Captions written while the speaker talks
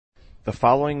The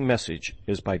following message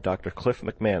is by Dr. Cliff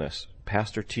McManus,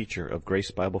 pastor-teacher of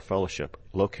Grace Bible Fellowship,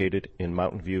 located in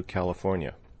Mountain View,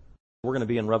 California. We're going to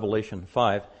be in Revelation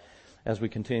 5 as we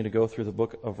continue to go through the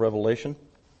book of Revelation,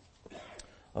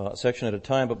 section at a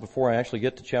time. But before I actually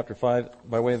get to chapter 5,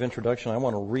 by way of introduction, I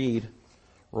want to read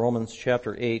Romans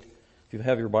chapter 8. If you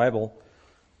have your Bible,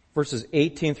 verses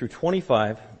 18 through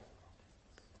 25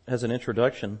 as an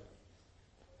introduction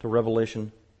to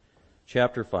Revelation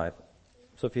chapter 5.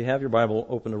 So if you have your Bible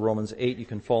open to Romans 8, you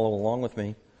can follow along with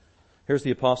me. Here's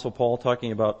the Apostle Paul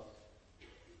talking about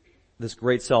this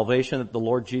great salvation that the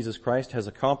Lord Jesus Christ has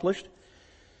accomplished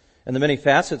and the many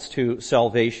facets to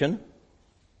salvation,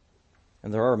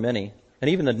 and there are many, and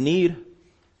even the need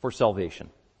for salvation.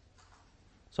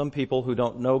 Some people who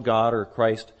don't know God or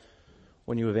Christ,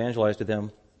 when you evangelize to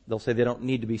them, they'll say they don't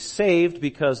need to be saved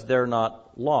because they're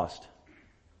not lost.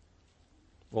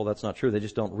 Well, that's not true. They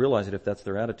just don't realize it if that's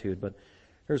their attitude. But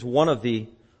here's one of the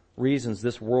reasons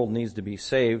this world needs to be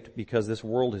saved, because this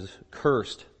world is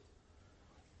cursed.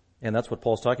 And that's what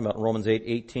Paul's talking about in Romans 8,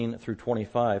 18 through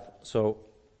 25. So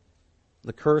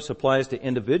the curse applies to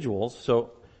individuals.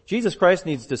 So Jesus Christ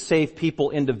needs to save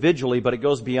people individually, but it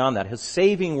goes beyond that. His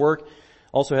saving work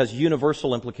also has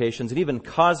universal implications and even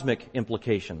cosmic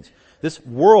implications. This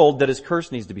world that is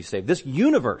cursed needs to be saved. This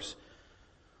universe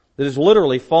that is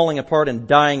literally falling apart and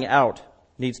dying out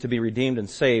needs to be redeemed and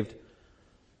saved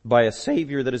by a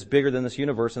Savior that is bigger than this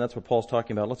universe, and that's what Paul's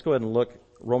talking about. Let's go ahead and look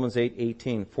Romans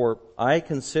 8:18. For I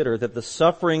consider that the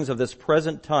sufferings of this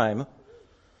present time.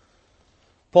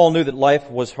 Paul knew that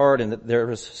life was hard and that there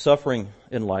was suffering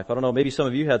in life. I don't know, maybe some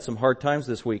of you had some hard times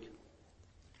this week.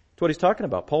 That's what he's talking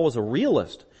about. Paul was a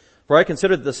realist. For I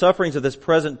consider that the sufferings of this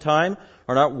present time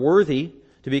are not worthy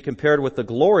to be compared with the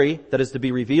glory that is to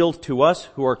be revealed to us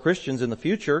who are Christians in the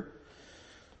future.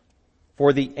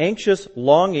 For the anxious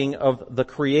longing of the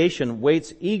creation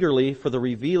waits eagerly for the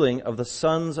revealing of the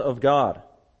sons of God.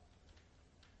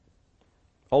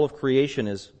 All of creation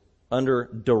is under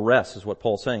duress, is what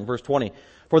Paul's saying. Verse 20.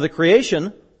 For the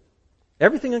creation,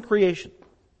 everything in creation,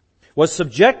 was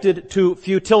subjected to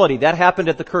futility. That happened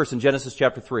at the curse in Genesis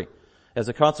chapter 3. As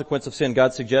a consequence of sin,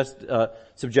 God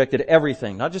subjected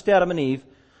everything, not just Adam and Eve,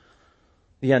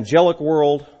 the angelic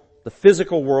world, the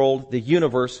physical world, the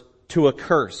universe, to a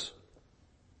curse.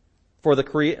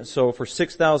 So for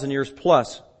 6,000 years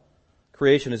plus,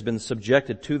 creation has been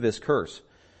subjected to this curse.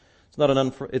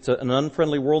 It's an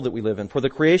unfriendly world that we live in. For the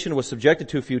creation was subjected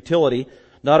to futility,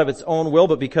 not of its own will,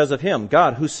 but because of Him,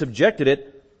 God, who subjected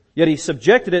it, yet He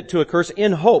subjected it to a curse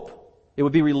in hope. It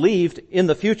would be relieved in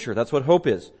the future. That's what hope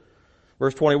is.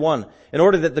 Verse 21, in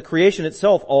order that the creation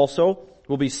itself also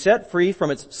will be set free from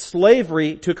its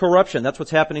slavery to corruption. That's what's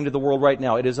happening to the world right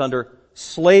now. It is under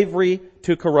slavery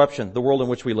to corruption, the world in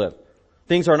which we live.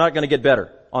 Things are not going to get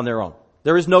better on their own.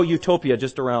 There is no utopia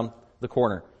just around the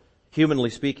corner, humanly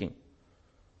speaking.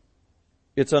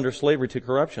 It's under slavery to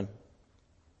corruption,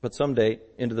 but someday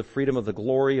into the freedom of the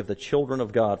glory of the children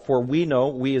of God. For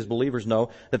we as believers know,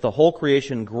 that the whole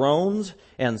creation groans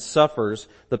and suffers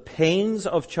the pains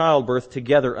of childbirth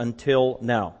together until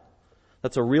now.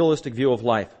 That's a realistic view of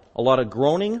life. A lot of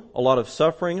groaning, a lot of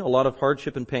suffering, a lot of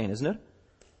hardship and pain, isn't it?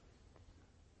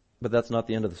 But that's not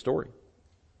the end of the story.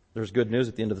 There's good news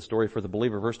at the end of the story for the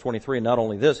believer. Verse 23, and not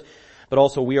only this, but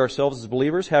also we ourselves as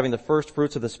believers, having the first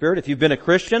fruits of the Spirit. If you've been a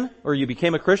Christian, or you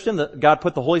became a Christian, God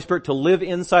put the Holy Spirit to live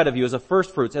inside of you as a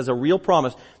first fruits, as a real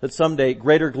promise that someday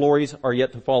greater glories are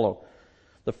yet to follow.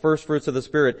 The first fruits of the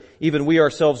Spirit. Even we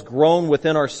ourselves groan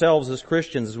within ourselves as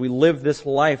Christians as we live this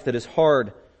life that is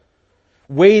hard.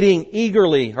 Waiting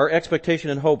eagerly, our expectation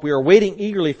and hope. We are waiting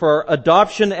eagerly for our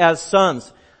adoption as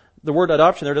sons. The word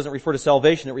adoption there doesn't refer to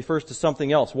salvation, it refers to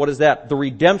something else. What is that? The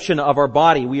redemption of our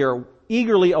body. We are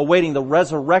eagerly awaiting the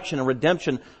resurrection and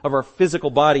redemption of our physical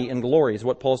body in glory, is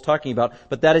what Paul's talking about.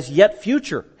 But that is yet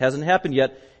future, hasn't happened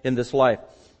yet in this life.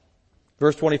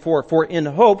 Verse 24, for in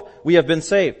hope we have been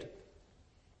saved.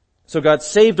 So God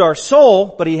saved our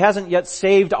soul, but He hasn't yet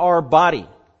saved our body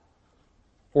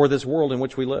or this world in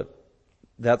which we live.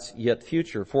 That's yet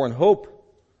future. For in hope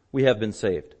we have been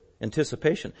saved.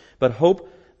 Anticipation. But hope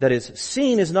that is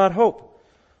seen is not hope.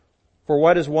 For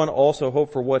why does one also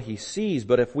hope for what he sees?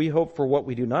 But if we hope for what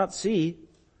we do not see,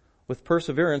 with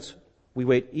perseverance we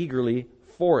wait eagerly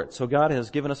for it. So God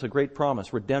has given us a great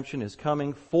promise. Redemption is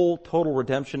coming. Full, total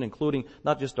redemption, including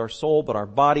not just our soul, but our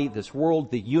body, this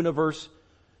world, the universe.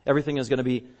 Everything is going to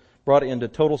be brought into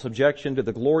total subjection to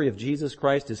the glory of Jesus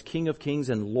Christ as King of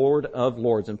Kings and Lord of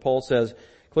Lords. And Paul says,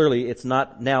 clearly, it's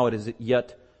not now, it is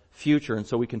yet future. And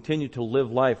so we continue to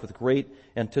live life with great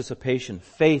anticipation,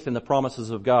 faith in the promises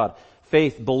of God,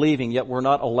 faith, believing, yet we're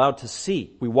not allowed to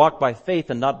see. We walk by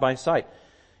faith and not by sight,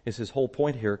 is his whole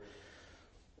point here.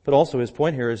 But also his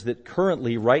point here is that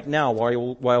currently, right now,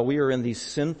 while we are in these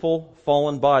sinful,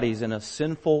 fallen bodies in a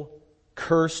sinful,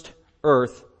 cursed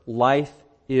earth, life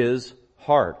is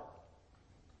hard.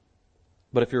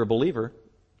 But if you're a believer,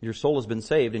 your soul has been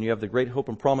saved and you have the great hope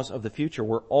and promise of the future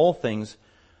where all things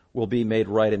will be made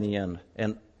right in the end.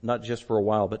 And not just for a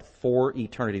while, but for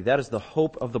eternity. That is the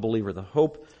hope of the believer, the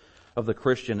hope of the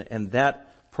Christian. And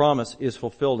that promise is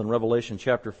fulfilled in Revelation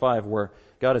chapter 5, where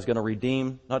God is going to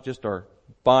redeem not just our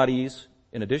bodies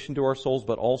in addition to our souls,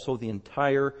 but also the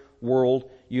entire world,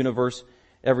 universe,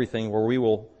 everything, where we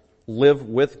will live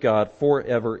with God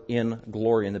forever in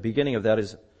glory. And the beginning of that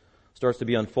starts to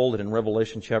be unfolded in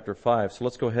Revelation chapter 5. So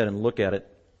let's go ahead and look at it.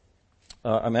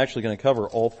 I'm actually going to cover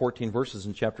all 14 verses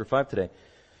in chapter 5 today.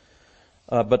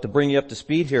 But to bring you up to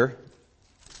speed here,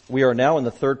 we are now in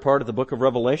the third part of the book of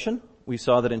Revelation. We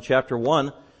saw that in chapter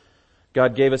 1,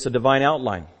 God gave us a divine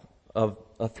outline, of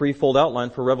a threefold outline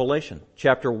for Revelation.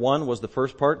 Chapter 1 was the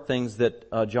first part, things that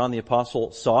John the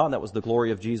Apostle saw, and that was the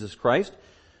glory of Jesus Christ.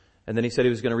 And then he said he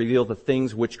was going to reveal the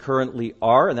things which currently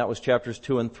are, and that was chapters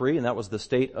 2 and 3, and that was the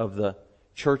state of the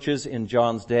churches in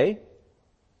John's day.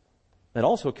 It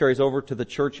also carries over to the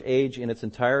church age in its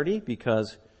entirety,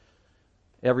 because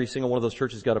every single one of those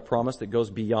churches got a promise that goes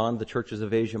beyond the churches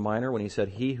of Asia Minor when he said,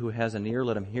 "He who has an ear,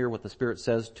 let him hear what the Spirit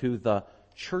says to the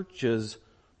churches,"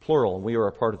 plural, and we are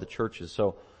a part of the churches.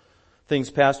 So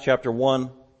things past chapter 1,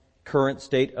 current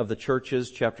state of the churches,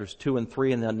 chapters 2 and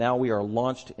 3, and then now we are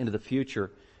launched into the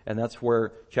future. And that's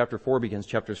where chapter 4 begins.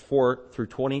 Chapters 4 through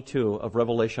 22 of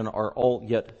Revelation are all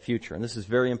yet future. And this is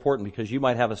very important because you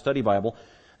might have a study Bible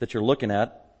that you're looking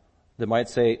at that might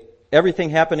say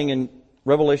everything happening in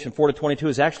Revelation 4 to 22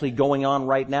 is actually going on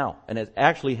right now. And it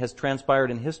actually has transpired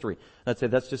in history. And I'd say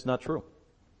that's just not true.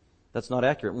 That's not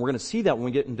accurate. And we're going to see that when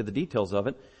we get into the details of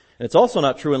it. And it's also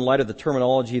not true in light of the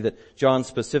terminology that John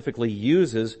specifically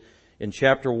uses in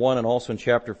chapter 1 and also in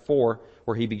chapter 4,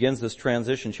 where he begins this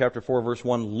transition, chapter 4, verse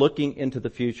 1, looking into the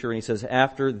future. And he says,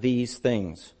 after these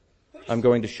things, I'm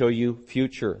going to show you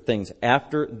future things.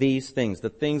 After these things, the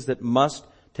things that must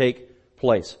take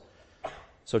place.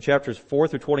 So chapters 4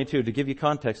 through 22, to give you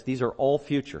context, these are all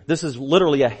future. This is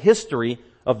literally a history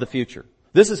of the future.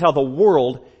 This is how the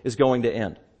world is going to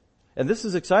end. And this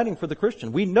is exciting for the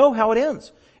Christian. We know how it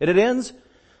ends. And it ends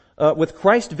with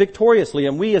Christ victoriously,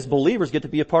 and we as believers get to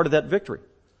be a part of that victory.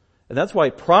 And that's why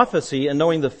prophecy and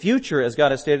knowing the future, as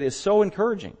God has stated, is so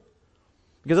encouraging.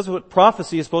 Because that's what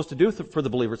prophecy is supposed to do for the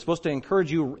believer. It's supposed to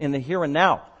encourage you in the here and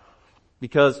now.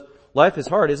 Because life is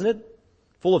hard, isn't it?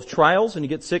 Full of trials, and you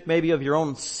get sick maybe of your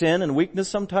own sin and weakness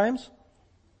sometimes.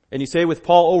 And you say with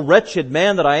Paul, "Oh wretched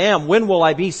man that I am, when will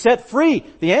I be set free?"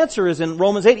 The answer is in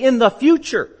Romans 8, in the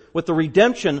future, with the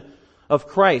redemption of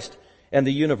Christ and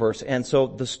the universe. And so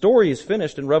the story is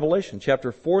finished in Revelation,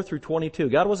 chapter 4 through 22.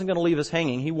 God wasn't going to leave us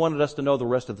hanging. He wanted us to know the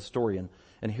rest of the story,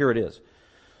 and here it is. So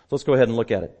let's go ahead and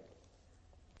look at it.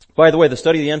 By the way, the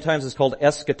study of the end times is called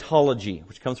eschatology,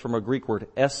 which comes from a Greek word,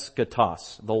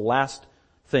 eschatos, the last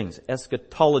things.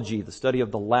 Eschatology, the study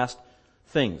of the last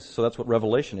things. So that's what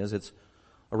Revelation is. It's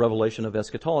a revelation of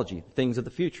eschatology, things of the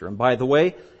future. And by the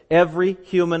way, every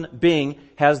human being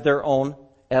has their own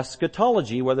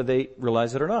eschatology, whether they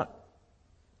realize it or not.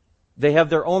 They have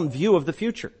their own view of the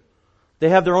future. They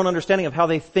have their own understanding of how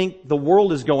they think the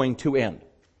world is going to end.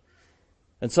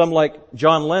 And some, like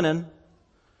John Lennon,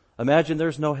 imagine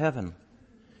there's no heaven.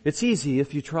 It's easy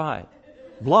if you try.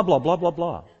 Blah, blah, blah, blah,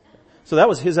 blah. So that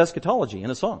was his eschatology in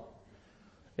a song.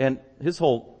 And his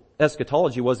whole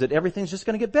eschatology was that everything's just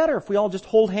going to get better if we all just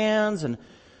hold hands and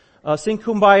sing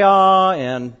Kumbaya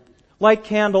and light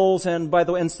candles and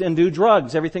and do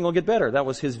drugs. Everything will get better. That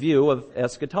was his view of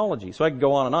eschatology. So I could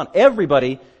go on and on.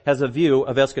 Everybody has a view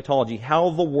of eschatology,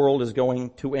 how the world is going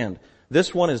to end.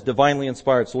 This one is divinely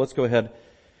inspired. So let's go ahead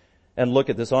and look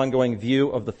at this ongoing view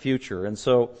of the future. And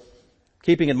so,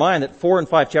 keeping in mind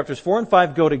that chapters 4 and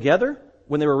 5 go together.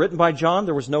 When they were written by John,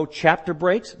 there was no chapter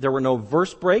breaks. There were no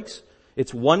verse breaks.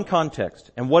 It's one context.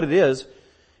 And what it is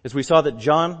we saw that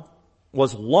John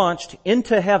was launched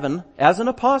into heaven as an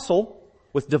apostle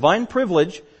with divine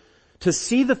privilege to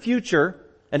see the future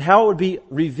and how it would be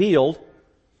revealed.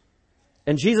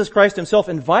 And Jesus Christ himself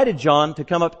invited John to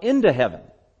come up into heaven.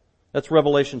 That's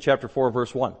Revelation chapter 4,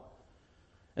 verse 1.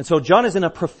 And so John is in a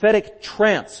prophetic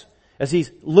trance as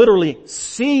he's literally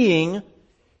seeing,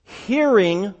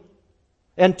 hearing,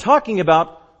 and talking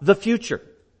about the future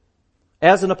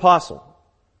as an apostle.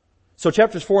 So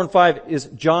chapters 4 and 5 is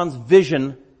John's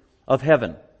vision of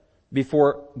heaven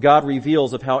before God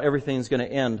reveals of how everything's going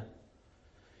to end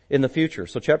in the future.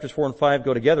 So chapters 4 and 5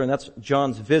 go together, and that's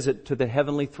John's visit to the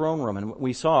heavenly throne room. And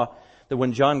we saw that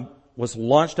when John was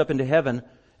launched up into heaven,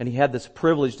 and he had this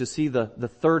privilege to see the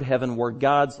third heaven where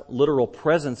God's literal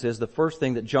presence is, the first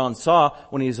thing that John saw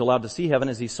when he was allowed to see heaven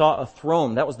is he saw a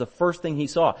throne. That was the first thing he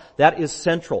saw. That is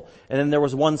central. And then there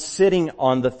was one sitting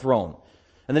on the throne.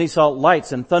 And then he saw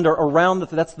lights and thunder around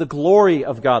that's the glory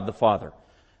of God the Father.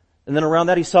 And then around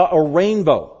that he saw a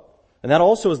rainbow. And that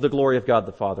also is the glory of God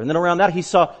the Father. And then around that he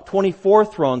saw 24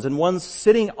 thrones and one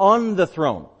sitting on the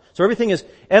throne. So everything is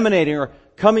emanating or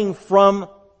coming from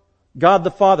God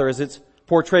the Father as it's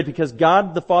portrayed, because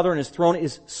God the Father and His throne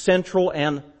is central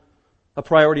and a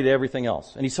priority to everything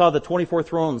else. And he saw the 24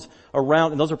 thrones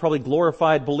around, and those are probably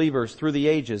glorified believers through the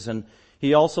ages. And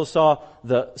he also saw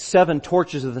the 7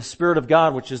 torches of the Spirit of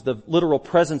God, which is the literal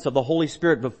presence of the Holy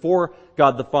Spirit before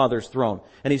God the Father's throne.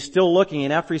 And he's still looking,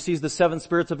 and after he sees the 7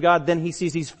 spirits of God, then he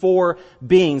sees these 4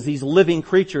 beings, these living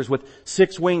creatures with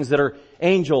 6 wings that are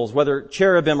angels, whether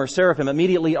cherubim or seraphim,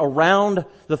 immediately around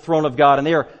the throne of God, and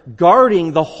they are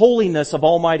guarding the holiness of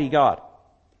Almighty God.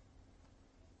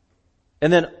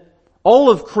 And then all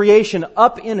of creation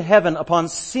up in heaven, upon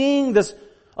seeing this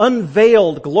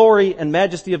unveiled glory and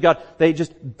majesty of God, they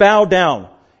just bow down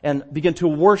and begin to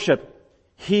worship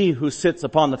He who sits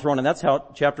upon the throne. And that's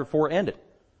how chapter 4 ended.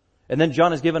 And then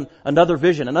John is given another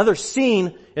vision, another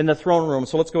scene in the throne room.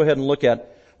 So let's go ahead and look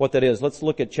at what that is. Let's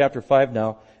look at chapter 5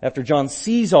 now. After John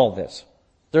sees all this,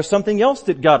 there's something else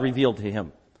that God revealed to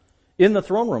him in the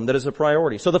throne room that is a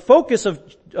priority. So the focus of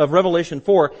Revelation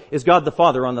 4 is God the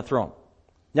Father on the throne.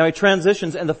 Now he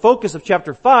transitions, and the focus of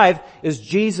chapter 5 is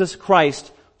Jesus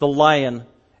Christ, the Lion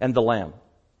and the Lamb.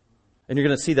 And you're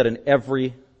going to see that in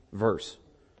every verse.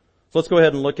 So let's go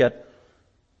ahead and look at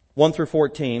 1 through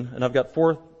 14. And I've got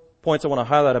 4 points I want to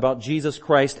highlight about Jesus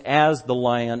Christ as the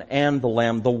Lion and the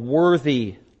Lamb, the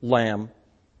worthy Lamb.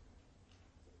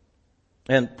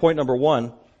 And point number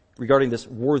 1, regarding this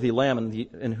worthy Lamb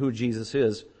and who Jesus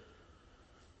is,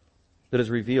 that is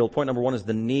revealed. Point number 1 is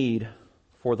the need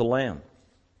for the Lamb.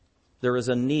 There is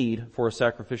a need for a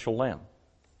sacrificial lamb.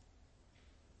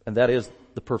 And that is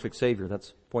the perfect Savior.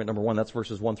 That's point number 1. That's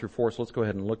verses 1 through 4. So let's go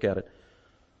ahead and look at it.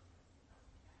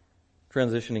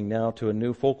 Transitioning now to a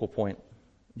new focal point.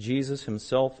 Jesus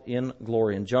Himself in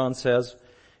glory. And John says,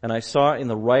 "And I saw in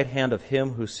the right hand of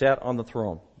Him who sat on the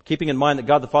throne." Keeping in mind that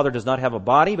God the Father does not have a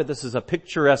body, but this is a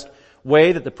picturesque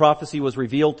way that the prophecy was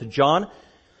revealed to John.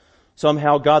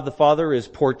 Somehow God the Father is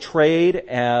portrayed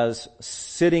as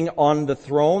sitting on the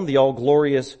throne, the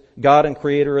all-glorious God and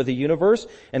Creator of the universe.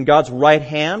 And God's right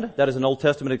hand, that is an Old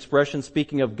Testament expression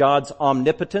speaking of God's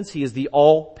omnipotence. He is the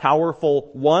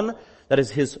all-powerful one. That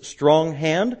is His strong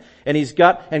hand.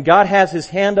 And God has His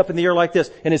hand up in the air like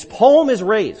this. And His palm is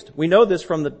raised. We know this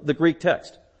from the Greek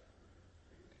text.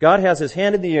 God has His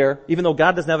hand in the air. Even though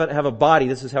God doesn't have a body,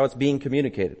 this is how it's being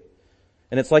communicated.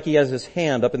 And it's like He has His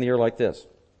hand up in the air like this.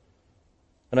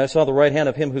 "And I saw the right hand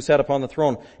of Him who sat upon the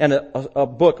throne, and a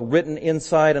book written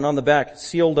inside and on the back,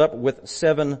 sealed up with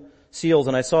 7 seals.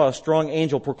 And I saw a strong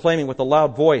angel proclaiming with a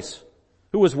loud voice,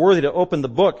 'Who was worthy to open the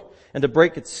book and to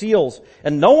break its seals?'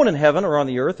 And no one in heaven or on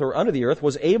the earth or under the earth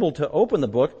was able to open the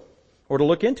book or to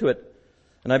look into it.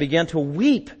 And I began to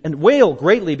weep and wail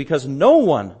greatly because no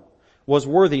one was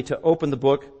worthy to open the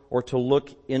book or to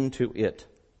look into it."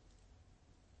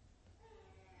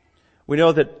 We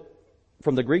know that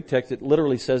from the Greek text, it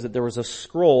literally says that there was a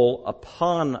scroll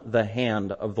upon the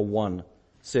hand of the one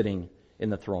sitting in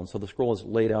the throne. So the scroll is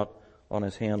laid out on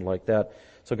His hand like that.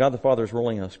 So God the Father is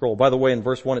rolling a scroll. By the way, in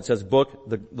verse 1 it says book.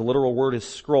 The literal word is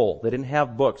scroll. They didn't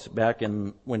have books back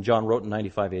when John wrote in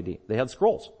 95 AD. They had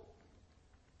scrolls.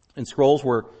 And scrolls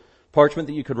were parchment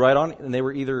that you could write on, and they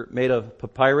were either made of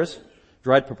papyrus,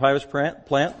 dried papyrus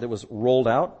plant that was rolled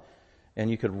out, and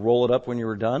you could roll it up when you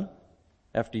were done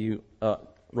after you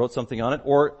wrote something on it,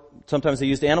 or sometimes they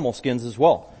used animal skins as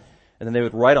well. And then they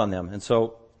would write on them.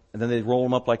 And then they'd roll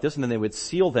them up like this, and then they would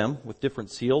seal them with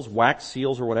different seals, wax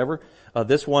seals or whatever.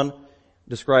 This one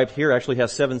described here actually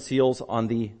has 7 seals on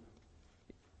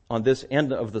this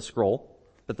end of the scroll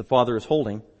that the Father is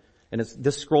holding. And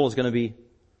this scroll is going to be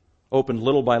opened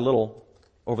little by little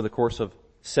over the course of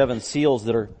 7 seals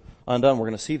that are undone. We're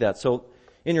going to see that. So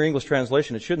in your English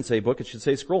translation, it shouldn't say book, it should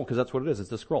say scroll, because that's what it is.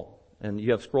 It's a scroll. And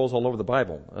you have scrolls all over the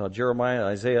Bible. Jeremiah,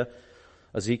 Isaiah,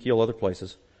 Ezekiel, other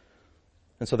places.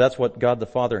 And so that's what God the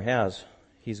Father has.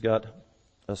 He's got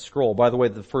a scroll. By the way,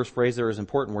 the first phrase there is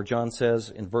important, where John says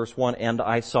in verse 1, "And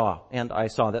I saw." And I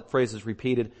saw. That phrase is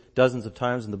repeated dozens of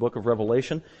times in the book of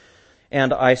Revelation.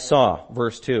 "And I saw,"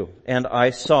 verse 2. "And I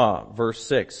saw," verse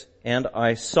 6. "And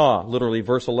I saw," literally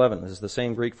verse 11. This is the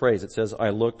same Greek phrase. It says,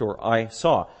 "I looked," or "I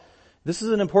saw." This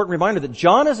is an important reminder that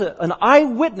John is an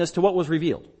eyewitness to what was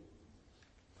revealed.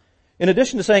 In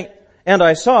addition to saying, and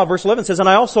I saw, verse 11 says, and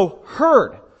I also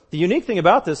heard. The unique thing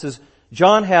about this is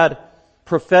John had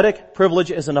prophetic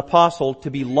privilege as an apostle to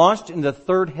be launched into the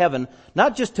third heaven,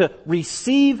 not just to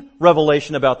receive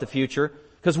revelation about the future,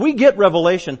 because we get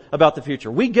revelation about the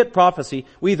future. We get prophecy.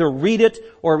 We either read it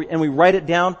and we write it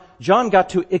down. John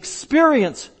got to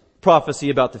experience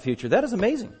prophecy about the future. That is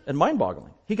amazing and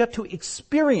mind-boggling. He got to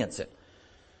experience it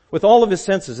with all of his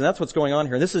senses, and that's what's going on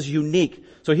here. And this is unique.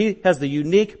 So he has the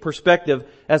unique perspective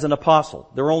as an apostle.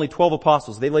 There were only 12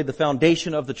 apostles. They laid the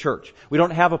foundation of the church. We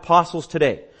don't have apostles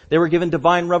today. They were given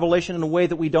divine revelation in a way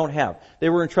that we don't have. They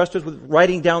were entrusted with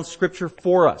writing down Scripture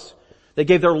for us. They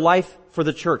gave their life for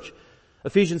the church.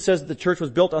 Ephesians says that the church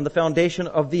was built on the foundation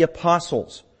of the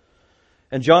apostles.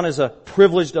 And John is a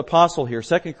privileged apostle here.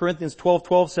 2 Corinthians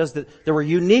 12:12 says that there were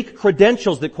unique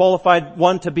credentials that qualified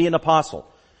one to be an apostle.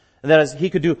 And that is, he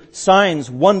could do signs,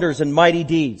 wonders, and mighty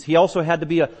deeds. He also had to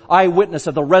be an eyewitness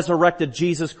of the resurrected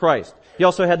Jesus Christ. He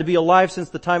also had to be alive since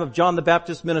the time of John the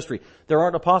Baptist's ministry. There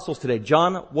aren't apostles today.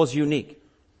 John was unique,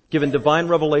 given divine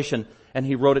revelation, and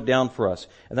he wrote it down for us.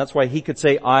 And that's why he could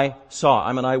say, I saw.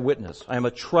 I'm an eyewitness. I am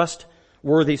a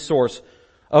trustworthy source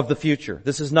of the future.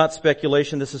 This is not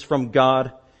speculation. This is from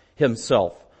God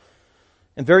himself.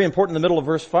 And very important in the middle of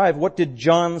verse 5, what did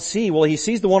John see? Well, he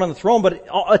sees the one on the throne, but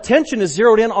attention is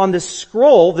zeroed in on this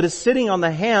scroll that is sitting on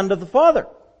the hand of the Father.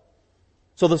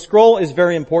 So the scroll is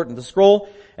very important. The scroll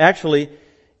actually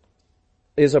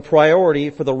is a priority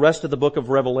for the rest of the book of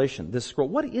Revelation. This scroll.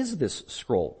 What is this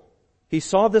scroll? He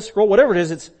saw this scroll. Whatever it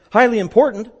is, it's highly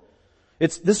important.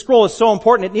 This scroll is so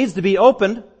important, it needs to be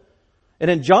opened.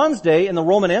 And in John's day, in the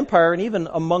Roman Empire, and even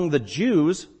among the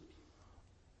Jews,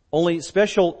 only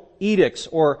special edicts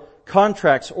or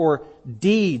contracts or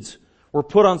deeds were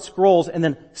put on scrolls and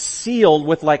then sealed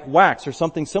with like wax or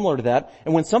something similar to that.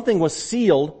 And when something was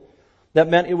sealed, that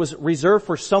meant it was reserved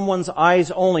for someone's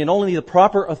eyes only, and only the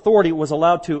proper authority was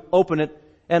allowed to open it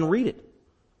and read it.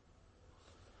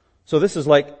 So this is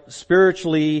like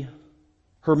spiritually,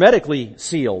 hermetically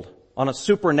sealed on a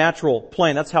supernatural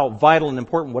plane. That's how vital and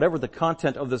important whatever the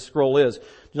content of this scroll is.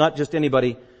 Not just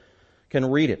anybody can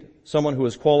read it. Someone who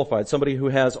is qualified, somebody who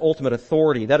has ultimate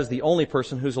authority. That is the only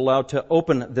person who's allowed to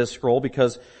open this scroll,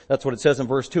 because that's what it says in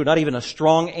verse 2. Not even a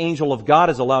strong angel of God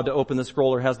is allowed to open the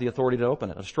scroll or has the authority to open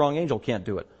it. A strong angel can't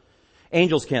do it.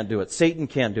 Angels can't do it. Satan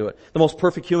can't do it. The most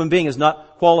perfect human being is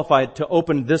not qualified to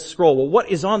open this scroll. Well, what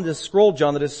is on this scroll,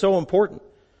 John, that is so important?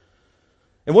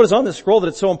 And what is on this scroll that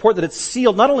it's so important that it's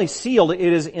sealed? Not only sealed, it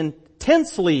is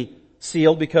intensely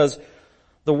sealed, because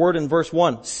the word in verse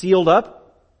 1, sealed up,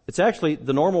 it's actually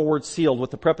the normal word sealed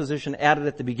with the preposition added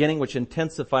at the beginning, which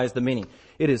intensifies the meaning.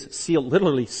 It is sealed,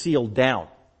 literally sealed down.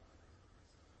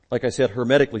 Like I said,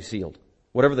 hermetically sealed.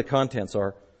 Whatever the contents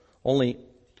are, only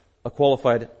a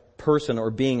qualified person or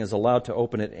being is allowed to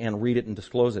open it and read it and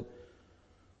disclose it.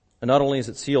 And not only is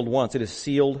it sealed once, it is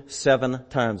sealed 7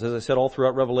 times. As I said all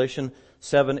throughout Revelation,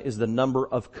 7 is the number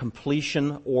of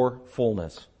completion or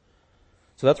fullness.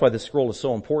 So that's why this scroll is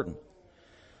so important.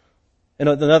 And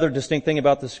another distinct thing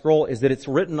about this scroll is that it's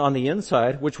written on the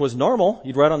inside, which was normal.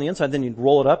 You'd write on the inside, then you'd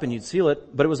roll it up and you'd seal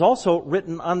it. But it was also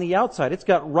written on the outside. It's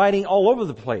got writing all over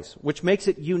the place, which makes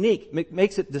it unique,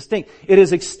 makes it distinct. It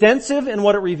is extensive in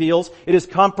what it reveals. It is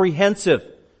comprehensive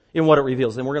in what it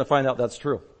reveals. And we're going to find out that's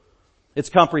true. It's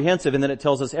comprehensive, and then it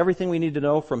tells us everything we need to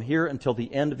know from here until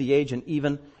the end of the age and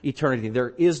even eternity.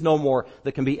 There is no more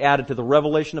that can be added to the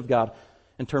revelation of God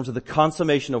in terms of the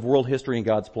consummation of world history and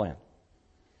God's plan.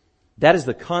 That is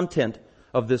the content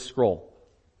of this scroll.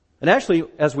 And actually,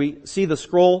 as we see the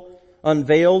scroll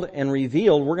unveiled and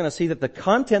revealed, we're going to see that the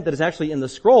content that is actually in the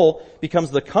scroll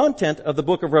becomes the content of the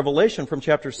book of Revelation from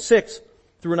chapter 6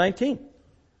 through 19.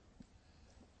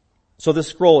 So this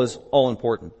scroll is all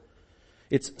important.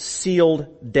 It's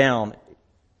sealed down,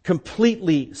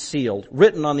 completely sealed,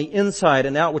 written on the inside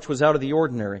and out, which was out of the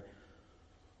ordinary.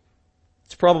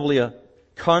 It's probably a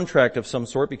contract of some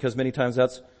sort, because many times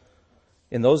that's,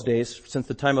 in those days, since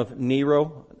the time of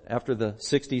Nero, after the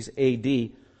 60s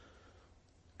AD,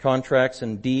 contracts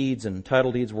and deeds and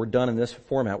title deeds were done in this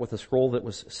format with a scroll that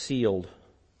was sealed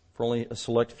for only a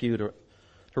select few to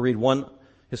read. One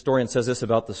historian says this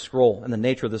about the scroll and the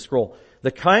nature of the scroll.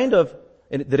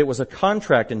 That it was a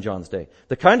contract in John's day.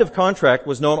 The kind of contract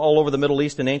was known all over the Middle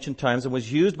East in ancient times and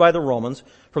was used by the Romans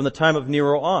from the time of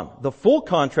Nero on. The full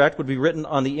contract would be written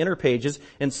on the inner pages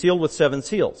and sealed with 7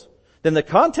 seals. Then the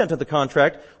content of the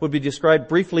contract would be described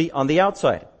briefly on the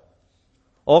outside.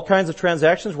 All kinds of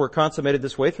transactions were consummated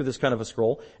this way through this kind of a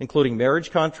scroll, including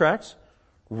marriage contracts,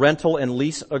 rental and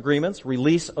lease agreements,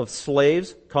 release of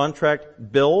slaves,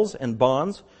 contract bills and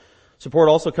bonds. Support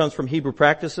also comes from Hebrew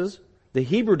practices. The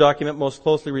Hebrew document most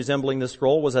closely resembling this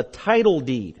scroll was a title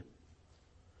deed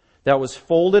that was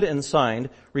folded and signed,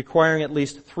 requiring at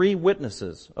least 3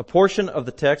 witnesses. A portion of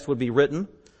the text would be written,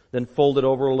 then folded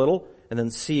over a little, and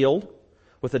then sealed,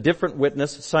 with a different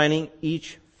witness signing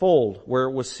each fold where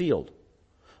it was sealed.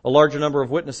 A larger number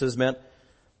of witnesses meant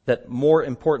that more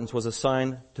importance was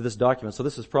assigned to this document. So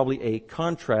this is probably a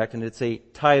contract, and it's a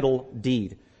title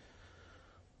deed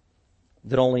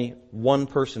that only one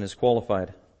person is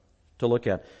qualified to look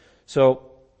at.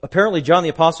 So apparently John the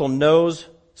Apostle knows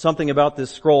something about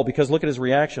this scroll, because look at his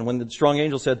reaction when the strong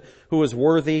angel said, "Who is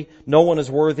worthy? No one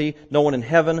is worthy. No one in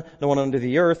heaven, no one under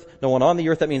the earth, no one on the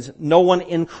earth." That means no one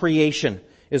in creation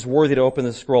is worthy to open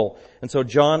this scroll. And so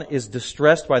John is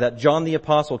distressed by that. John the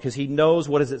Apostle, because he knows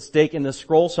what is at stake in this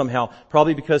scroll somehow.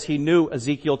 Probably because he knew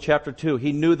Ezekiel chapter 2.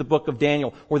 He knew the book of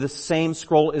Daniel, where the same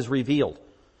scroll is revealed.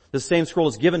 The same scroll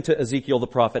is given to Ezekiel the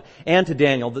prophet and to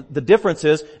Daniel. The difference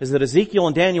is that Ezekiel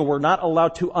and Daniel were not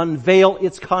allowed to unveil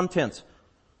its contents.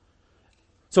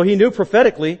 So he knew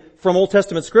prophetically from Old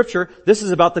Testament scripture, this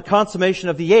is about the consummation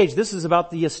of the age. This is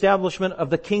about the establishment of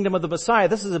the kingdom of the Messiah.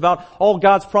 This is about all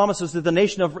God's promises to the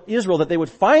nation of Israel, that they would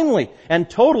finally and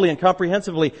totally and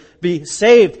comprehensively be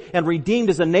saved and redeemed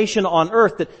as a nation on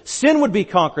earth, that sin would be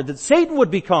conquered, that Satan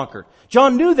would be conquered.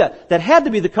 John knew that. That had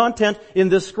to be the content in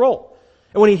this scroll.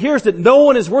 And when he hears that no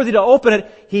one is worthy to open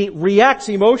it, he reacts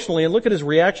emotionally. And look at his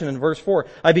reaction in verse 4.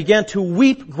 "I began to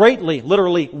weep greatly,"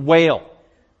 literally wail.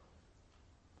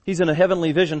 He's in a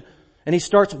heavenly vision, and he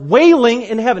starts wailing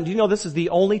in heaven. Do you know this is the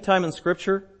only time in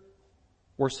Scripture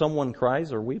where someone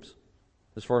cries or weeps,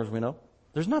 as far as we know?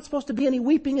 There's not supposed to be any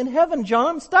weeping in heaven,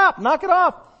 John. Stop. Knock it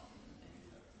off.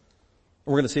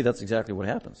 We're going to see that's exactly what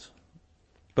happens.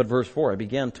 But verse 4, "I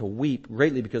began to weep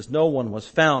greatly because no one was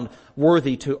found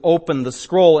worthy to open the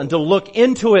scroll and to look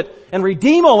into it and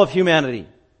redeem all of humanity."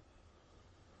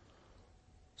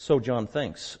 So John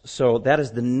thinks. So that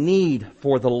is the need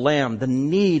for the Lamb, the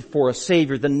need for a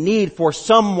Savior, the need for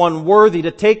someone worthy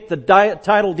to take the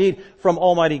title deed from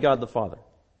Almighty God the Father.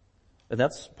 And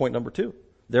that's point number 2.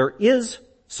 There is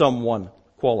someone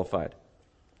qualified.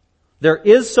 There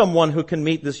is someone who can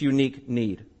meet this unique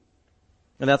need.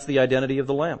 And that's the identity of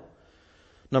the Lamb.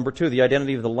 Number 2, the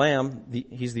identity of the Lamb.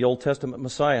 He's the Old Testament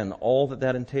Messiah and all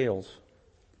that entails.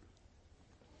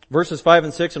 Verses 5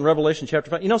 and 6 in Revelation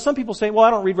chapter 5. You know, some people say, well, I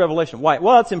don't read Revelation. Why?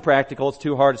 Well, it's impractical, it's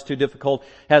too hard, it's too difficult,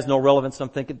 has no relevance. I'm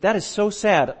thinking, that is so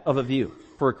sad of a view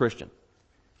for a Christian.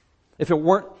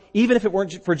 Even if it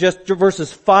weren't for just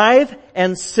verses 5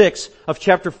 and 6 of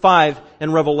chapter 5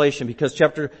 in Revelation, because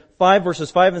chapter 5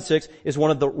 verses 5 and 6 is one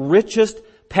of the richest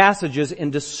passages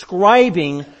in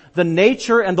describing the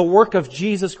nature and the work of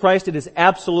Jesus Christ. It is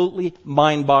absolutely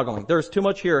mind-boggling. There's too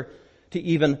much here to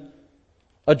even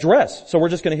address. So we're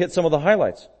just going to hit some of the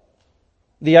highlights.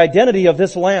 The identity of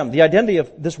this Lamb, the identity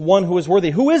of this one who is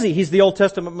worthy. Who is he? He's the Old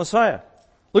Testament Messiah.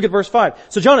 Look at verse 5.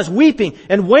 So John is weeping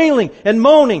and wailing and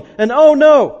moaning and oh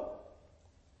no.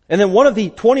 And then one of the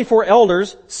 24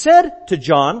 elders said to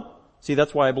John, see,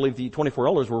 that's why I believe the 24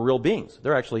 elders were real beings.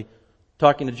 They're actually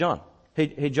talking to John.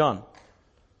 Hey John.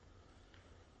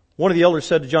 One of the elders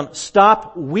said to John,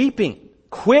 "Stop weeping.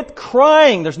 Quit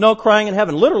crying." There's no crying in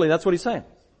heaven. Literally, that's what he's saying.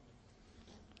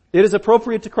 It is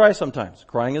appropriate to cry sometimes.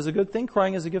 Crying is a good thing.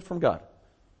 Crying is a gift from God.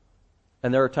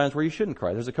 And there are times where you shouldn't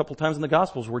cry. There's a couple times in the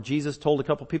Gospels where Jesus told a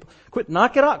couple people,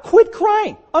 knock it out. Quit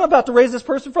crying. I'm about to raise this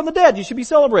person from the dead. You should be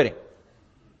celebrating.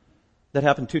 That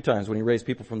happened 2 times when he raised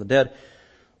people from the dead.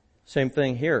 Same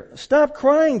thing here. Stop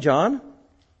crying, John.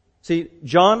 See,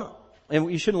 John, and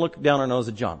you shouldn't look down our nose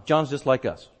at John. John's just like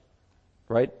us.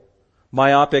 Right?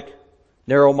 Myopic,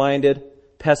 narrow-minded,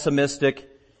 pessimistic,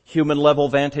 human-level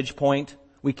vantage point.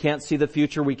 We can't see the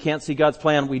future. We can't see God's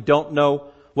plan. We don't know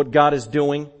what God is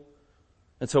doing.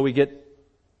 And so we get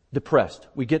depressed.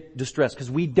 We get distressed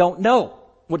because we don't know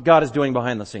what God is doing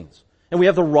behind the scenes. And we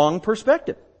have the wrong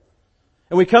perspective.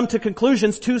 And we come to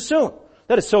conclusions too soon.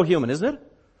 That is so human, isn't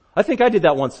it? I think I did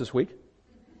that once this week.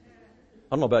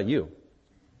 I don't know about you.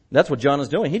 That's what John is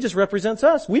doing. He just represents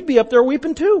us. We'd be up there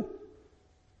weeping too.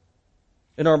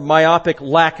 In our myopic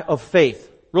lack of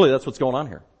faith. Really, that's what's going on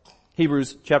here.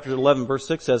 Hebrews chapter 11 verse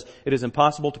 6 says, "It is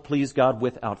impossible to please God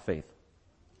without faith."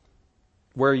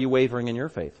 Where are you wavering in your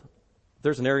faith? If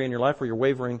there's an area in your life where you're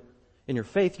wavering in your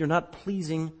faith, you're not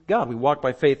pleasing God. We walk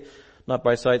by faith, not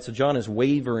by sight. So John is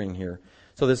wavering here.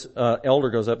 So this elder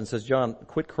goes up and says, "John,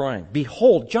 quit crying.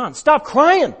 Behold, John, stop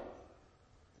crying.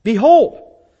 Behold,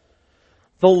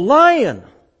 the Lion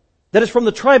that is from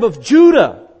the tribe of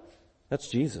Judah." That's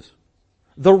Jesus.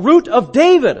 the root of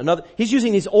David. He's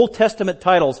using these Old Testament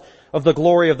titles of the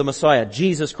glory of the Messiah,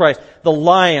 Jesus Christ, the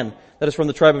Lion that is from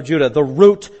the tribe of Judah, the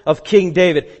root of King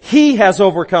David. He has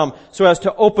overcome so as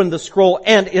to open the scroll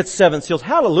and its 7 seals.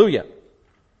 Hallelujah.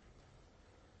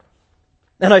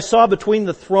 And I saw between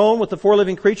the throne with the 4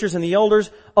 living creatures and the elders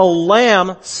a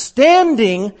lamb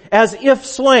standing as if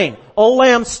slain. A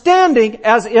lamb standing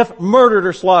as if murdered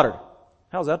or slaughtered.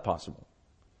 How's that possible?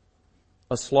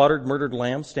 A slaughtered, murdered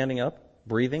lamb standing up,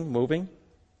 breathing, moving,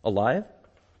 alive?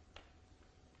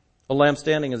 A lamb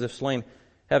standing as if slain,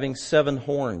 having 7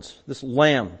 horns. This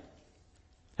lamb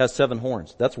has 7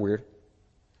 horns. That's weird.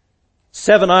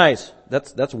 7 eyes.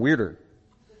 That's weirder.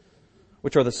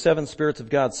 Which are the 7 spirits of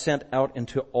God sent out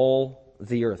into all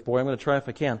the earth. Boy, I'm going to try if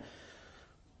I can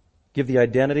give the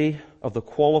identity of the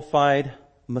qualified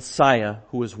Messiah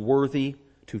who is worthy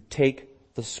to take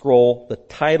the scroll, the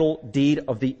title deed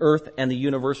of the earth and the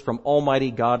universe from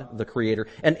Almighty God, the Creator,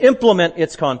 and implement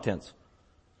its contents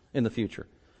in the future.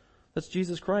 That's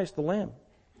Jesus Christ, the Lamb.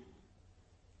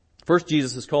 First,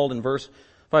 Jesus is called in verse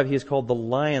 5, He is called the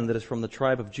Lion that is from the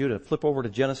tribe of Judah. Flip over to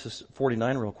Genesis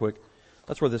 49 real quick.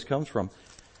 That's where this comes from.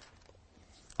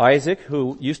 Isaac,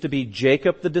 who used to be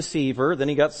Jacob the deceiver, then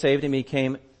he got saved and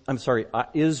became,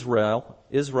 Israel.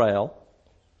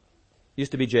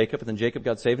 Used to be Jacob, and then Jacob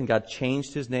got saved and God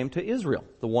changed his name to Israel,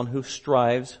 the one who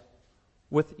strives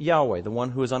with Yahweh, the one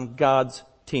who is on God's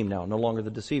team now, no longer the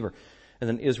deceiver. And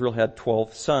then Israel had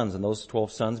 12 sons, and those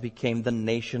 12 sons became the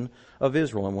nation of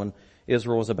Israel. And when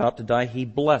Israel was about to die, He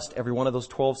blessed every one of those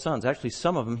 12 sons. Actually,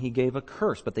 some of them He gave a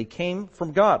curse, but they came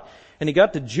from God. And He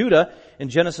got to Judah in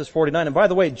Genesis 49. And by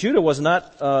the way, Judah was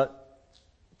not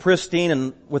pristine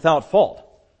and without fault.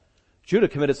 Judah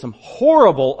committed some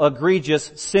horrible,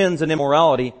 egregious sins and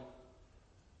immorality.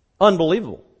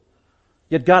 Unbelievable.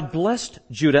 Yet God blessed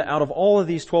Judah out of all of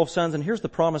these 12 sons. And here's the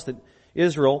promise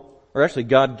that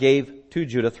God gave to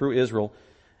Judah through Israel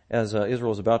as Israel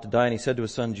was about to die. And He said to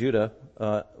His son Judah,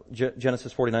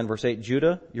 Genesis 49 verse 8,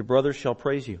 Judah, your brothers shall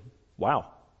praise you. Wow.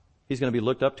 He's going to be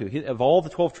looked up to. Of all the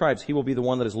 12 tribes, he will be the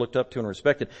one that is looked up to and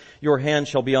respected. Your hand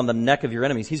shall be on the neck of your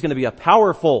enemies. He's going to be a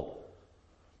powerful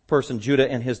person, Judah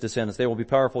and his descendants. They will be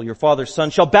powerful. Your father's son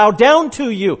shall bow down to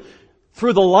you.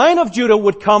 Through the line of Judah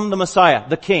would come the Messiah,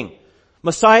 the King.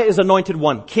 Messiah is anointed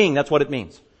one. King, that's what it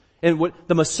means. And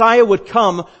the Messiah would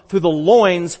come through the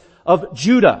loins of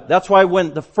Judah. That's why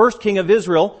when the first king of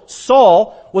Israel,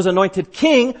 Saul, was anointed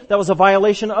king, that was a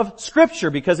violation of Scripture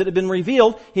because it had been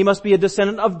revealed he must be a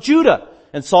descendant of Judah.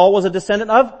 And Saul was a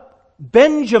descendant of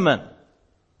Benjamin.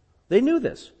 They knew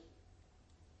this.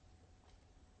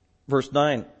 Verse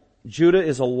 9, Judah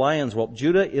is a lion's whelp.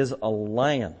 Judah is a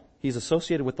lion. He's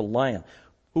associated with the lion.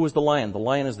 Who is the lion? The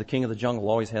lion is the king of the jungle,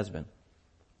 always has been.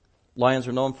 Lions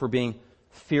are known for being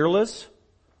fearless,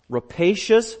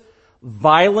 rapacious,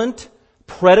 violent,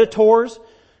 predators,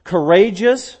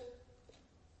 courageous.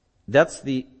 That's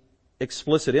the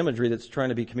explicit imagery that's trying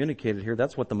to be communicated here.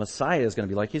 That's what the Messiah is going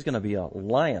to be like. He's going to be a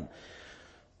lion.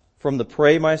 From the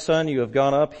prey, my son, you have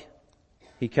gone up.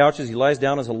 He couches, he lies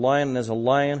down as a lion, and as a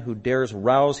lion who dares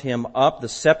rouse him up. The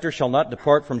scepter shall not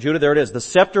depart from Judah. There it is. The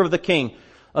scepter of the king.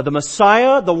 The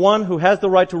Messiah, the one who has the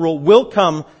right to rule, will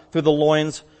come through the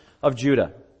loins of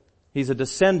Judah. He's a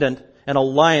descendant and a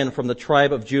lion from the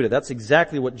tribe of Judah. That's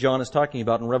exactly what John is talking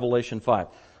about in Revelation 5.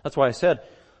 That's why I said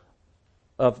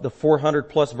of the 400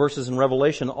 plus verses in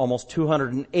Revelation, almost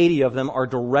 280 of them are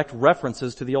direct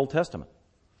references to the Old Testament.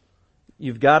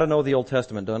 You've got to know the Old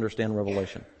Testament to understand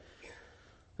Revelation.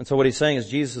 And so what he's saying is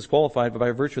Jesus is qualified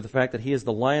by virtue of the fact that he is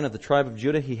the lion of the tribe of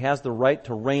Judah. He has the right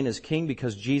to reign as king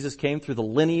because Jesus came through the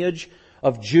lineage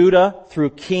of Judah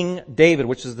through King David,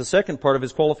 which is the second part of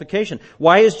his qualification.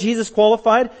 Why is Jesus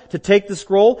qualified to take the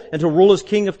scroll and to rule as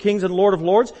King of Kings and Lord of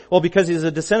Lords? Well, because he's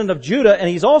a descendant of Judah and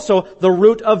he's also the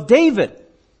root of David.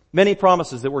 Many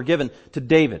promises that were given to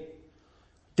David.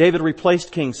 David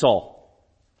replaced King Saul.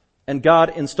 And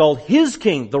God installed his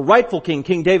king, the rightful king,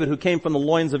 King David, who came from the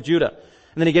loins of Judah.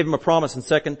 And then he gave him a promise in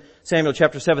 2 Samuel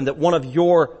chapter 7 that one of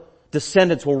your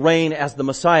descendants will reign as the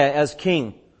Messiah, as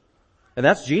king. And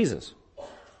that's Jesus.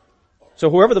 So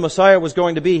whoever the Messiah was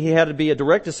going to be, he had to be a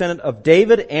direct descendant of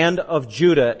David and of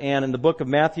Judah. And in the book of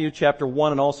Matthew chapter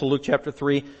 1 and also Luke chapter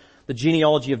 3, the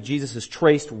genealogy of Jesus is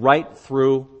traced right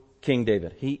through King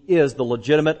David. He is the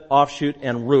legitimate offshoot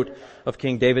and root of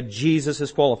King David. Jesus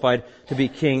is qualified to be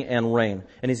king and reign.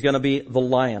 And he's going to be the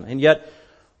lion. And yet,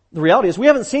 the reality is we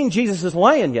haven't seen Jesus as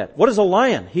lion yet. What is a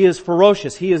lion? He is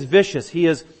ferocious. He is vicious. He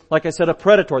is, like I said, a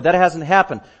predator. That hasn't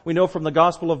happened. We know from the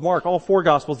Gospel of Mark, all 4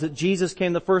 Gospels, that Jesus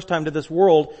came the first time to this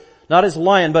world, not as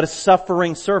lion, but as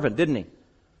suffering servant, didn't he?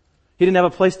 He didn't have a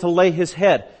place to lay his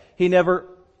head. He never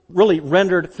really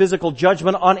rendered physical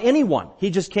judgment on anyone. He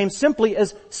just came simply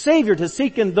as Savior to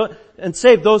seek and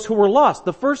save those who were lost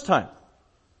the first time.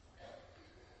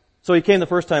 So He came the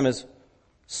first time as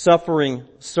suffering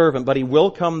servant, but He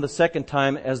will come the second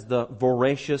time as the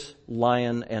voracious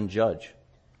lion and judge.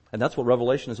 And that's what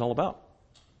Revelation is all about.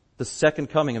 The second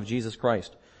coming of Jesus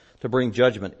Christ to bring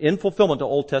judgment in fulfillment to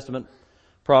Old Testament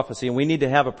prophecy. And we need to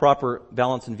have a proper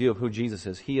balance and view of who Jesus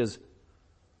is. He is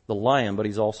the lion, but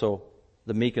He's also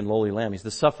the meek and lowly lamb. He's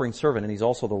the suffering servant, and He's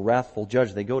also the wrathful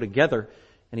judge. They go together,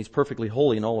 and He's perfectly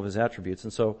holy in all of His attributes.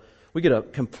 And so we get a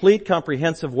complete,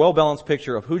 comprehensive, well-balanced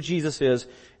picture of who Jesus is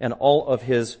and all of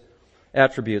His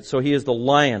attributes. So He is the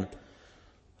lion.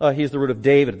 He is the root of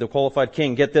David, the qualified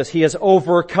king. Get this, He has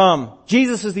overcome.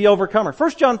 Jesus is the overcomer.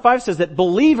 1 John 5 says that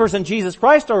believers in Jesus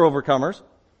Christ are overcomers.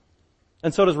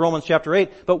 And so does Romans chapter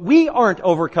 8. But we aren't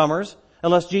overcomers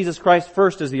unless Jesus Christ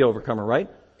first is the overcomer, right?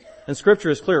 And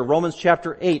Scripture is clear. Romans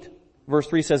chapter 8, verse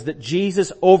 3 says that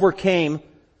Jesus overcame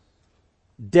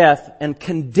death and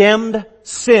condemned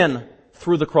sin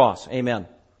through the cross. Amen.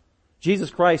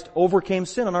 Jesus Christ overcame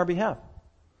sin on our behalf.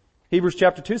 Hebrews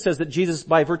chapter 2 says that Jesus,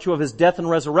 by virtue of His death and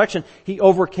resurrection, He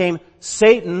overcame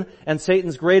Satan and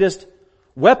Satan's greatest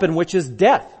weapon, which is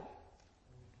death.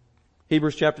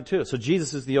 Hebrews chapter 2. So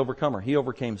Jesus is the overcomer. He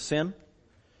overcame sin.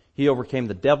 He overcame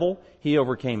the devil. He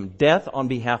overcame death on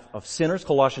behalf of sinners.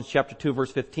 Colossians chapter 2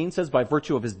 verse 15 says, by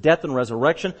virtue of His death and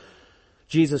resurrection,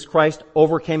 Jesus Christ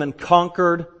overcame and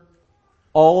conquered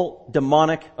all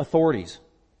demonic authorities.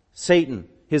 Satan,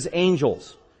 his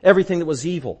angels, everything that was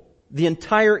evil. The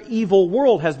entire evil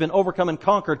world has been overcome and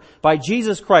conquered by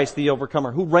Jesus Christ, the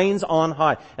overcomer, who reigns on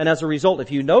high. And as a result,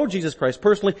 if you know Jesus Christ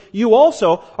personally, you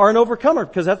also are an overcomer,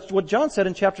 because that's what John said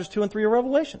in chapters 2 and 3 of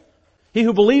Revelation. He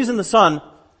who believes in the Son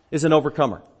is an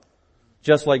overcomer,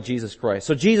 just like Jesus Christ.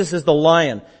 So Jesus is the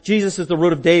lion. Jesus is the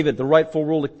root of David, the rightful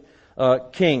ruler,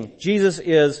 king. Jesus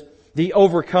is the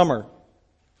overcomer.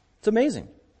 It's amazing.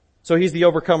 So He's the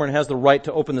overcomer and has the right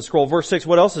to open the scroll. Verse 6,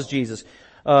 what else is Jesus?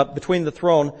 Between the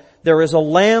throne, there is a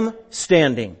lamb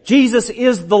standing. Jesus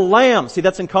is the lamb. See,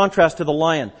 that's in contrast to the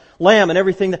lion. Lamb and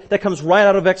everything that comes right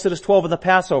out of Exodus 12 and the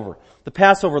Passover. The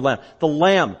Passover lamb. The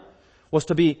lamb was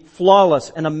to be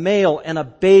flawless and a male and a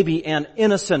baby and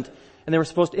innocent. And it was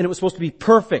supposed to be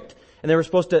perfect. And they were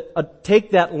supposed to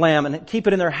take that lamb and keep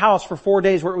it in their house for 4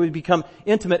 days where it would become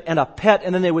intimate and a pet,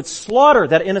 and then they would slaughter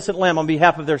that innocent lamb on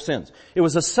behalf of their sins. It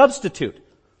was a substitute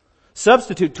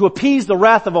to appease the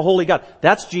wrath of a holy God.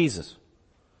 That's Jesus.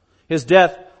 His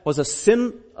death was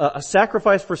a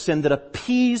sacrifice for sin that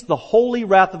appeased the holy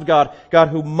wrath of God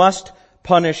who must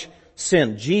punish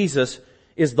sin. Jesus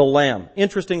is the Lamb.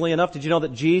 Interestingly enough, did you know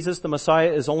that Jesus, the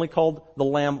Messiah, is only called the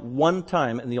Lamb one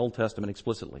time in the Old Testament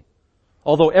explicitly?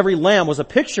 Although every lamb was a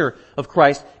picture of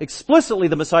Christ, explicitly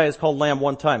the Messiah is called Lamb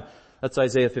one time. That's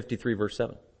Isaiah 53 verse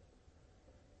 7.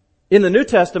 In the New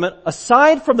Testament,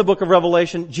 aside from the book of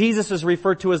Revelation, Jesus is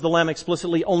referred to as the Lamb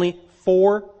explicitly only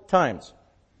 4 times.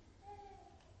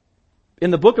 In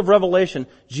the book of Revelation,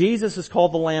 Jesus is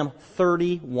called the Lamb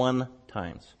 31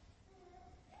 times.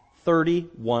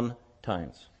 31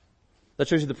 times. That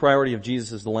shows you the priority of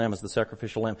Jesus as the Lamb, as the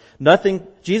sacrificial Lamb.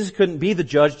 Jesus couldn't be the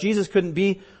judge, Jesus couldn't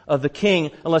be the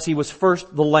king unless He was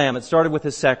first the Lamb. It started with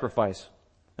His sacrifice.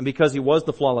 And because He was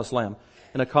the flawless Lamb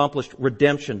and accomplished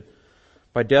redemption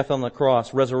by death on the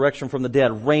cross, resurrection from the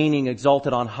dead, reigning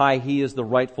exalted on high, He is the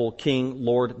rightful King,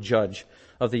 Lord, Judge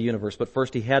of the universe. But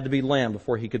first He had to be lamb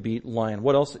before He could be lion.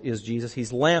 What else is Jesus?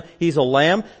 He's lamb. He's a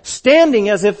lamb standing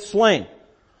as if slain.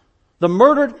 The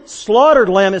murdered, slaughtered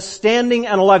lamb is standing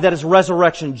and alive. That is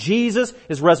resurrection. Jesus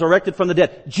is resurrected from the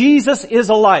dead. Jesus is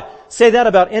alive. Say that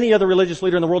about any other religious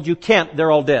leader in the world. You can't. They're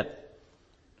all dead.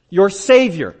 Your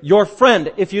Savior, your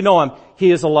friend, if you know Him, He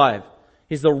is alive.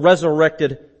 He's the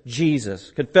resurrected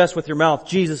Jesus. Confess with your mouth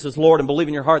Jesus is Lord and believe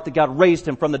in your heart that God raised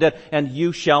Him from the dead and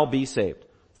you shall be saved.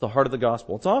 It's the heart of the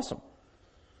gospel. It's awesome.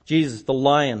 Jesus, the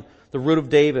lion, the root of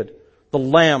David, the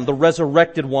Lamb, the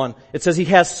resurrected one. It says He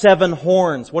has 7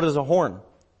 horns. What is a horn?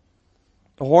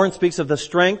 A horn speaks of the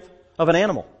strength of an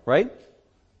animal, right?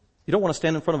 You don't want to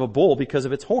stand in front of a bull because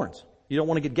of its horns. You don't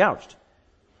want to get gouged.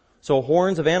 So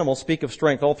horns of animals speak of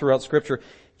strength all throughout Scripture.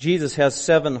 Jesus has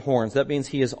 7 horns. That means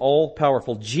He is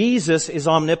all-powerful. Jesus is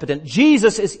omnipotent.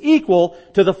 Jesus is equal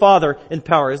to the Father in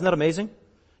power. Isn't that amazing?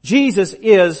 Jesus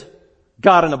is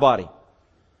God in a body.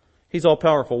 He's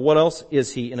all-powerful. What else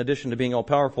is He in addition to being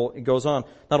all-powerful? It goes on.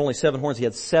 Not only 7 horns, He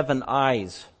had 7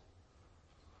 eyes.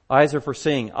 Eyes are for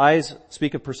seeing. Eyes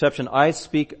speak of perception. Eyes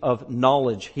speak of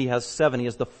knowledge. He has 7. He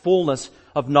has the fullness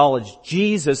of knowledge.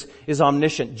 Jesus is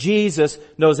omniscient. Jesus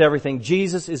knows everything.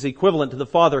 Jesus is equivalent to the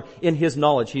Father in His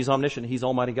knowledge. He's omniscient. He's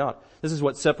Almighty God. This is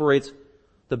what separates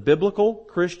the biblical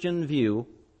Christian view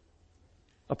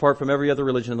apart from every other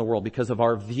religion in the world, because of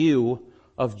our view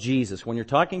of Jesus. When you're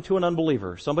talking to an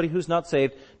unbeliever, somebody who's not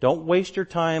saved, don't waste your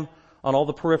time on all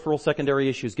the peripheral secondary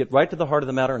issues. Get right to the heart of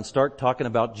the matter and start talking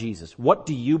about Jesus. What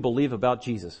do you believe about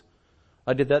Jesus?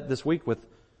 I did that this week with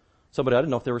somebody I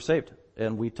didn't know if they were saved.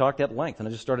 And we talked at length, and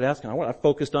I just started asking. I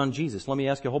focused on Jesus. Let me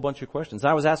ask you a whole bunch of questions.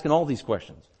 I was asking all these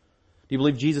questions. Do you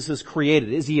believe Jesus is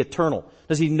created? Is He eternal?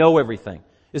 Does He know everything?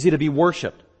 Is He to be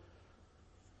worshipped?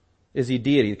 Is He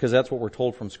deity? Because that's what we're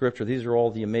told from Scripture. These are all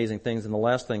the amazing things. And the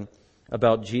last thing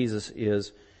about Jesus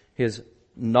is His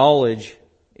knowledge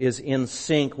is in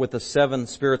sync with the 7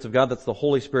 spirits of God. That's the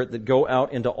Holy Spirit that go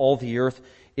out into all the earth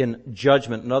in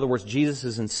judgment. In other words, Jesus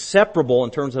is inseparable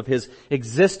in terms of His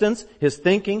existence, His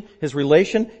thinking, His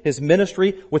relation, His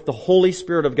ministry with the Holy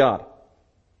Spirit of God.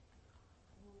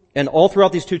 And all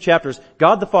throughout these 2 chapters,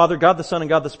 God the Father, God the Son, and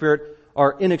God the Spirit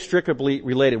are inextricably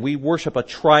related. We worship a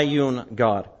triune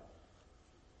God.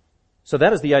 So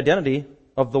that is the identity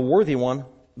of the worthy one,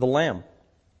 the Lamb.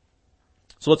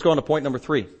 So let's go on to point number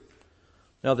 3.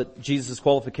 Now that Jesus'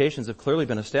 qualifications have clearly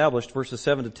been established, verses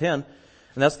 7 to 10,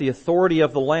 and that's the authority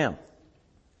of the Lamb.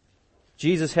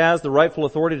 Jesus has the rightful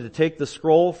authority to take the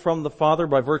scroll from the Father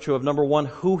by virtue of, number 1,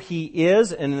 who He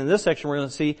is, and in this section we're going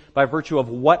to see by virtue of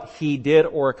what He did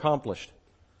or accomplished,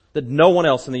 that no one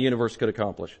else in the universe could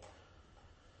accomplish.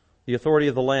 The authority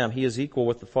of the Lamb, He is equal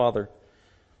with the Father.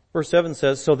 Verse 7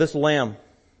 says, so this Lamb,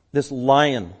 this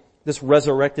Lion, this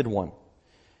resurrected one,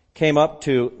 came up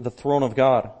to the throne of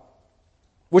God,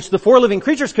 which the 4 living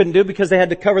creatures couldn't do because they had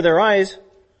to cover their eyes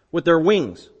with their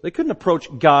wings. They couldn't approach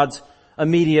God's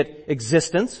immediate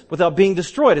existence without being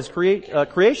destroyed as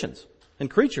creations and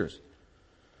creatures.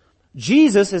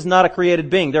 Jesus is not a created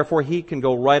being, therefore He can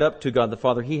go right up to God the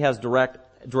Father. He has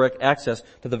direct access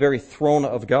to the very throne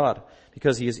of God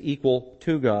because He is equal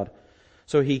to God.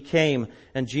 So He came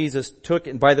and Jesus took,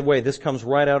 and by the way, this comes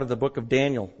right out of the book of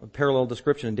Daniel, a parallel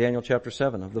description in Daniel chapter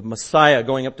 7 of the Messiah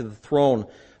going up to the throne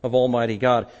of Almighty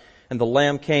God. And the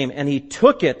Lamb came and He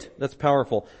took it. That's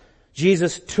powerful.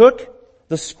 Jesus took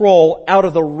the scroll out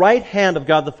of the right hand of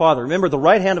God the Father. Remember, the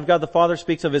right hand of God the Father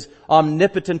speaks of His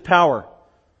omnipotent power.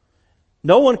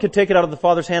 No one could take it out of the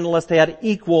Father's hand unless they had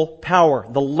equal power.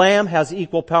 The Lamb has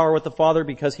equal power with the Father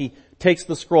because He takes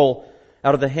the scroll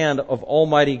out of the hand of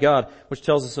Almighty God, which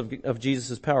tells us of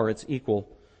Jesus' power. It's equal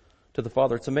to the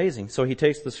Father. It's amazing. So He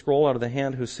takes the scroll out of the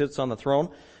hand who sits on the throne.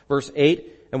 Verse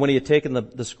 8, and when He had taken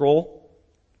the scroll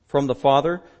from the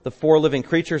Father, the 4 living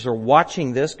creatures are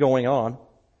watching this going on.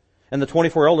 And the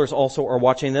 24 elders also are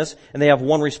watching this, and they have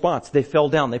one response. They fell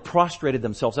down. They prostrated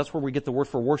themselves. That's where we get the word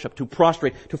for worship, to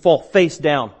prostrate, to fall face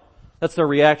down. That's their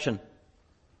reaction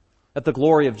at the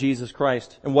glory of Jesus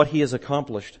Christ and what He has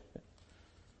accomplished.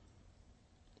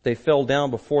 They fell down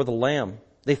before the Lamb.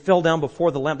 They fell down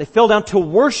before the Lamb. They fell down to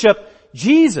worship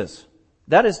Jesus.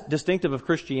 That is distinctive of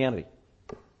Christianity.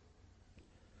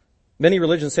 Many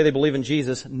religions say they believe in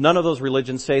Jesus. None of those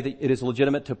religions say that it is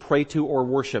legitimate to pray to or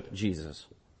worship Jesus.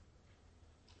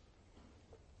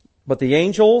 But the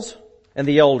angels and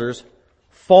the elders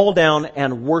fall down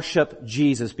and worship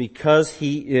Jesus because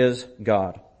He is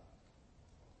God.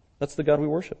 That's the God we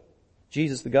worship.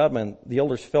 Jesus, the God-man. The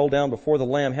elders fell down before the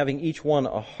Lamb, having each one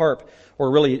a harp, or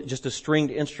really just a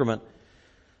stringed instrument,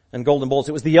 and golden bowls.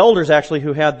 It was the elders actually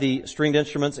who had the stringed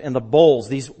instruments and the bowls,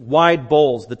 these wide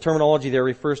bowls. The terminology there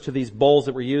refers to these bowls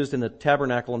that were used in the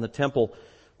tabernacle and the temple,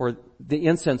 where the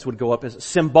incense would go up, as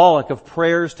symbolic of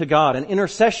prayers to God and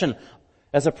intercession,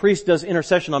 as a priest does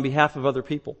intercession on behalf of other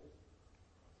people.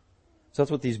 So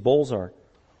that's what these bowls are.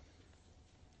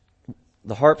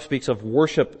 The harp speaks of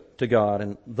worship to God,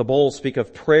 and the bowls speak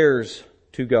of prayers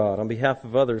to God on behalf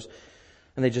of others.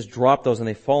 And they just drop those and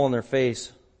they fall on their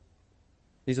face.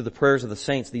 These are the prayers of the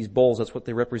saints, these bowls, that's what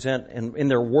they represent. And in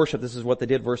their worship, this is what they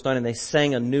did, verse 9, and they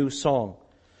sang a new song,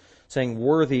 saying,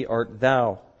 "Worthy art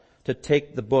thou to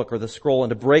take the book or the scroll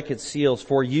and to break its seals.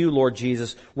 For you, Lord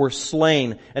Jesus, were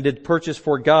slain and did purchase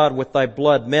for God with thy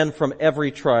blood men from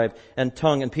every tribe and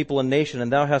tongue and people and nation.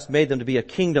 And thou hast made them to be a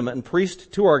kingdom and priests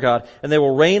to our God, and they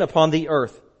will reign upon the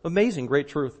earth." Amazing, great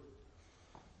truth.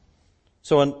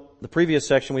 So in the previous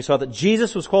section, we saw that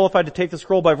Jesus was qualified to take the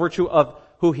scroll by virtue of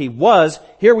who He was.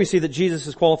 Here we see that Jesus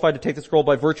is qualified to take the scroll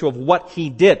by virtue of what He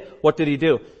did. What did He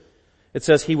do? It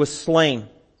says He was slain.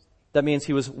 That means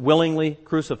He was willingly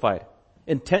crucified.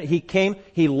 He came,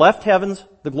 He left heaven's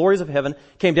the glories of heaven,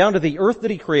 came down to the earth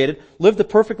that He created, lived a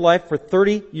perfect life for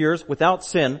 30 years without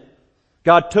sin.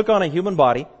 God took on a human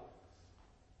body.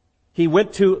 He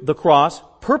went to the cross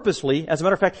purposely. As a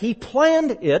matter of fact, He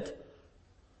planned it.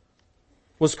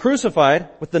 Was crucified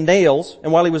with the nails,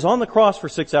 and while He was on the cross for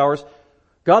 6 hours,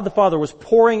 God the Father was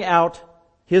pouring out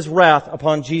His wrath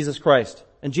upon Jesus Christ.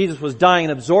 And Jesus was dying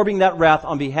and absorbing that wrath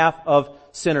on behalf of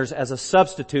sinners as a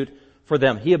substitute for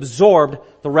them. He absorbed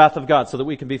the wrath of God so that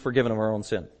we can be forgiven of our own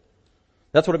sin.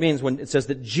 That's what it means when it says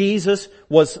that Jesus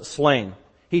was slain.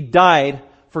 He died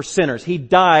for sinners. He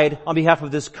died on behalf of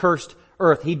this cursed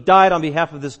earth. He died on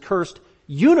behalf of this cursed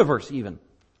universe even.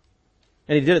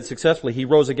 And He did it successfully. He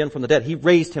rose again from the dead. He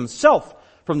raised Himself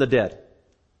from the dead,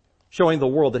 showing the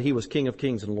world that He was King of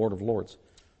Kings and Lord of Lords.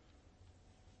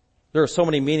 There are so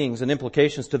many meanings and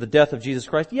implications to the death of Jesus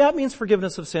Christ. Yeah, it means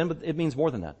forgiveness of sin, but it means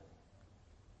more than that.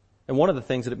 And one of the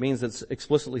things that it means that's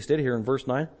explicitly stated here in verse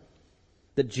 9,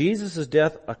 that Jesus'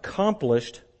 death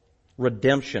accomplished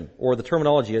redemption, or the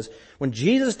terminology is, when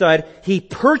Jesus died, He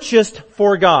purchased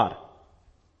for God.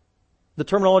 The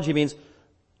terminology means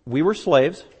we were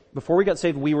slaves. Before we got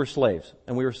saved, we were slaves.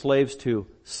 And we were slaves to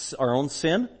our own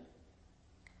sin.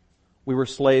 We were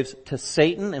slaves to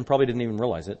Satan and probably didn't even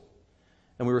realize it.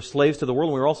 And we were slaves to the world,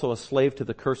 and we were also a slave to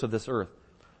the curse of this earth.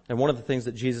 And one of the things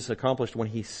that Jesus accomplished when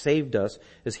He saved us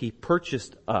is He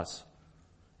purchased us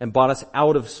and bought us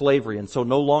out of slavery. And so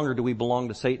no longer do we belong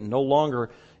to Satan. No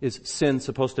longer is sin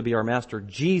supposed to be our master.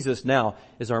 Jesus now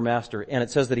is our master. And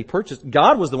it says that He purchased.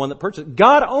 God was the one that purchased.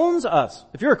 God owns us.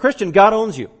 If you're a Christian, God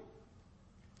owns you.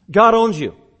 God owns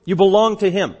you. You belong to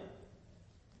Him.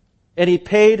 And He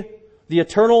paid the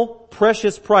eternal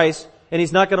precious price, and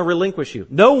He's not going to relinquish you.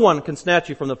 No one can snatch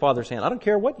you from the Father's hand. I don't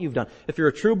care what you've done. If you're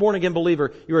a true born-again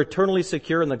believer, you're eternally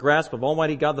secure in the grasp of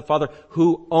Almighty God the Father,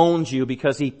 who owns you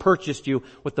because He purchased you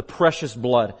with the precious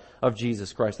blood of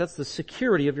Jesus Christ. That's the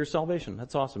security of your salvation.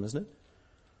 That's awesome, isn't it?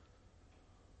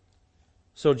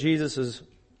 So Jesus is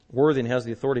worthy and has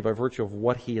the authority by virtue of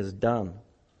what He has done.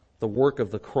 The work of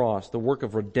the cross, the work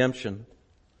of redemption.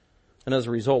 And as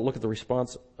a result, look at the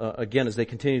response again as they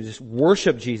continue to just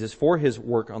worship Jesus for His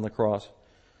work on the cross.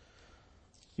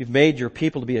 You've made your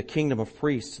people to be a kingdom of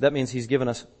priests. That means He's given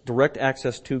us direct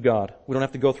access to God. We don't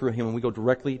have to go through Him, and we go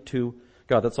directly to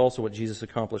God. That's also what Jesus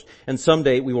accomplished. And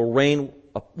someday we will reign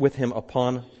with Him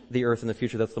upon the earth in the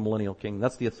future. That's the millennial kingdom.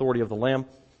 That's the authority of the Lamb.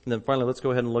 And then finally, let's go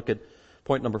ahead and look at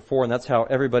point number 4, and that's how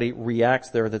everybody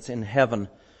reacts there that's in heaven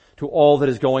to all that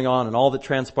is going on and all that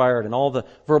transpired and all the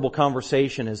verbal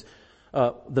conversation is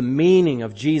the meaning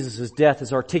of Jesus' death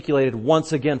is articulated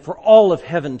once again for all of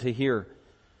heaven to hear.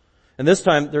 And this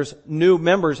time there's new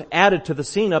members added to the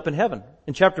scene up in heaven.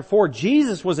 In chapter 4,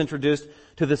 Jesus was introduced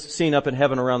to this scene up in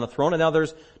heaven around the throne, and now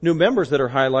there's new members that are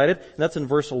highlighted, and that's in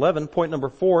verse 11. Point number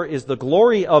 4 is the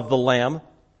glory of the Lamb.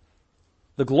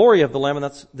 The glory of the Lamb, and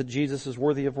that's that Jesus is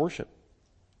worthy of worship.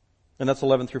 And that's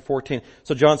 11 through 14.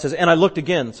 So John says, and I looked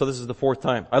again. So this is the fourth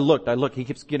time. I looked. He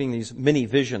keeps getting these many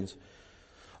visions.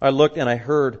 I looked and I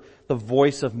heard the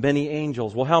voice of many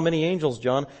angels. Well, how many angels,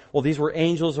 John? Well, these were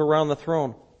angels around the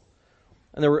throne.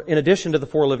 And they were in addition to the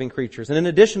 4 living creatures and in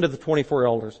addition to the 24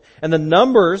 elders. And the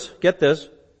numbers, get this,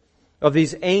 of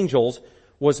these angels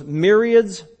was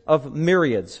myriads of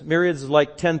myriads. Myriads is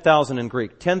like 10,000 in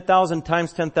Greek. 10,000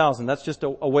 times 10,000. That's just a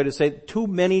way to say too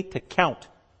many to count.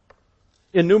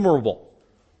 Innumerable.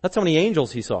 That's how many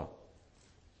angels he saw.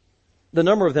 The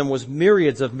number of them was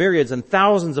myriads and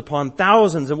thousands upon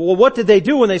thousands. And well, what did they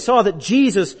do when they saw that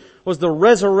Jesus was the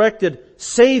resurrected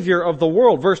Savior of the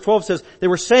world? Verse 12 says, they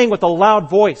were saying with a loud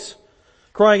voice,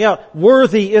 crying out,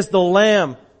 worthy is the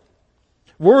Lamb.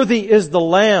 Worthy is the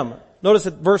Lamb. Notice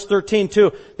at verse 13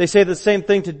 too, they say the same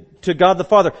thing to God the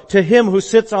Father, to Him who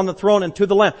sits on the throne and to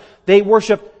the Lamb. They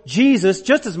worship Jesus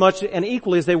just as much and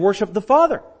equally as they worship the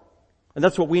Father. And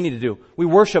that's what we need to do. We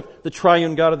worship the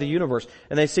triune God of the universe.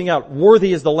 And they sing out,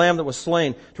 worthy is the Lamb that was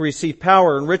slain to receive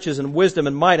power and riches and wisdom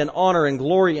and might and honor and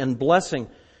glory and blessing.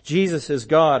 Jesus is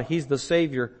God. He's the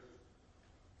Savior.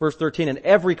 Verse 13, and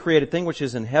every created thing which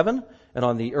is in heaven and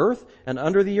on the earth and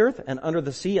under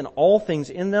the sea and all things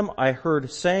in them, I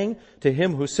heard saying to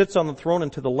Him who sits on the throne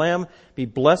and to the Lamb, be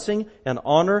blessing and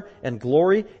honor and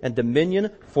glory and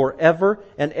dominion forever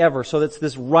and ever. So that's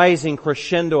this rising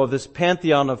crescendo of this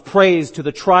pantheon of praise to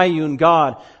the triune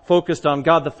God, focused on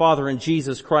God the Father and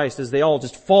Jesus Christ as they all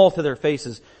just fall to their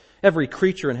faces. Every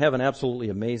creature in heaven, absolutely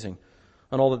amazing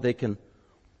on all that they can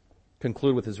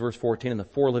conclude with his verse 14, and the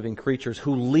 4 living creatures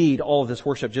who lead all of this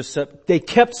worship they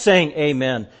kept saying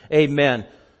amen, amen.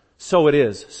 So it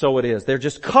is, so it is. They're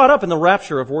just caught up in the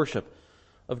rapture of worship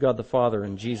of God the Father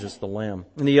and Jesus the Lamb.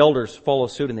 And the elders follow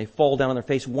suit and they fall down on their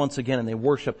face once again and they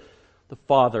worship the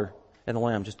Father and the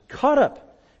Lamb, just caught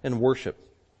up in worship.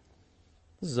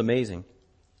 This is amazing.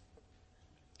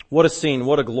 What a scene,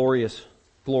 what a glorious,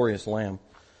 glorious Lamb.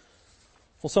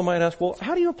 Well, some might ask, well,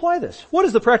 how do you apply this? What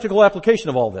is the practical application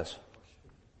of all this?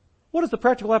 What is the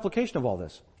practical application of all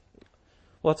this?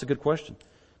 Well, that's a good question.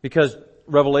 Because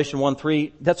Revelation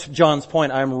 1:3, that's John's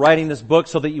point. I'm writing this book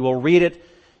so that you will read it,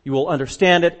 you will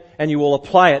understand it, and you will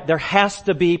apply it. There has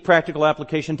to be practical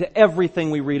application to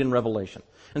everything we read in Revelation.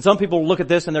 And some people look at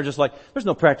this and they're just like, there's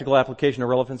no practical application or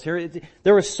relevance here.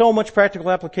 There is so much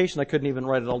practical application I couldn't even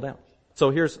write it all down. So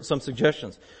here's some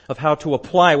suggestions of how to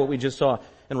apply what we just saw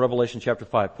in Revelation chapter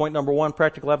 5. Point number 1,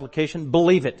 practical application,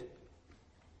 believe it.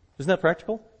 Isn't that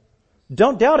practical?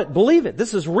 Don't doubt it, believe it.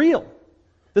 This is real.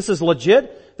 This is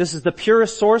legit. This is the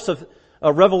purest source of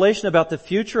revelation about the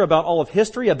future, about all of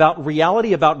history, about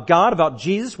reality, about God, about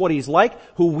Jesus, what He's like,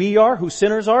 who we are, who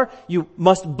sinners are. You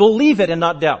must believe it and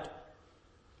not doubt.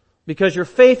 Because your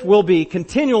faith will be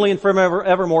continually and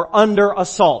forevermore under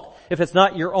assault. If it's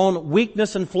not your own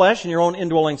weakness and flesh and your own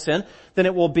indwelling sin, then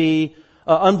it will be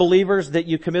unbelievers that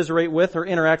you commiserate with or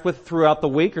interact with throughout the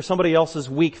week, or somebody else's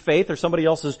weak faith, or somebody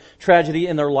else's tragedy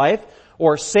in their life,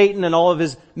 or Satan and all of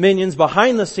his minions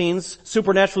behind the scenes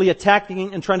supernaturally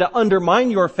attacking and trying to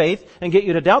undermine your faith and get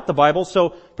you to doubt the Bible. So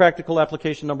practical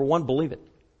application number 1, believe it.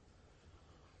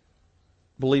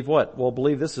 Believe what? Well,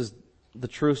 believe this is the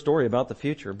true story about the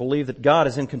future. Believe that God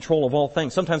is in control of all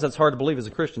things. Sometimes that's hard to believe as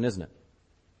a Christian, isn't it?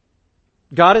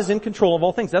 God is in control of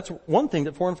all things. That's one thing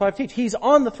that 4 and 5 teach. He's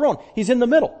on the throne. He's in the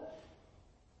middle.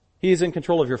 He is in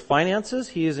control of your finances.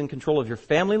 He is in control of your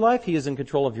family life. He is in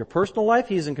control of your personal life.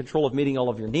 He is in control of meeting all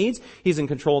of your needs. He's in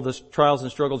control of the trials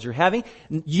and struggles you're having.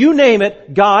 You name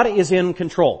it, God is in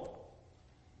control.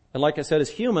 And like I said, as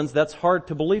humans, that's hard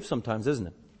to believe sometimes, isn't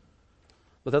it?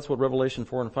 But that's what Revelation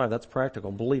 4 and 5, that's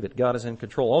practical. Believe it. God is in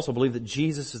control. Also believe that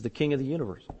Jesus is the King of the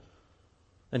universe.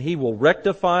 And He will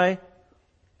rectify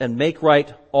and make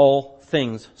right all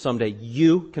things someday.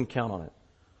 You can count on it.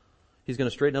 He's going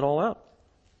to straighten it all out.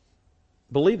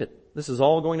 Believe it. This is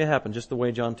all going to happen just the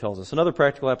way John tells us. Another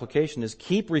practical application is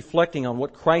keep reflecting on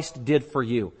what Christ did for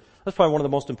you. That's probably one of the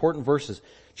most important verses.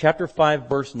 Chapter 5,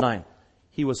 verse 9.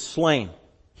 He was slain.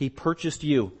 He purchased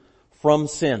you from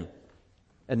sin.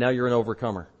 And now you're an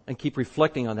overcomer. And keep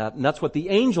reflecting on that. And that's what the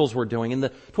angels were doing and the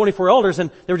 24 elders. And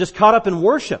they were just caught up in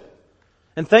worship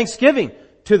and thanksgiving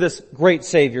to this great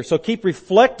Savior. So keep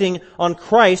reflecting on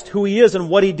Christ, who He is and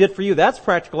what He did for you. That's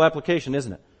practical application,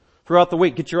 isn't it? Throughout the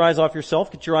week, get your eyes off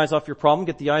yourself, get your eyes off your problem,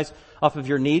 get the eyes off of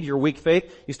your need, your weak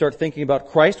faith. You start thinking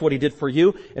about Christ, what He did for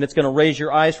you, and it's going to raise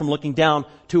your eyes from looking down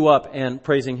to up and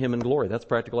praising Him in glory. That's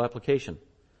practical application.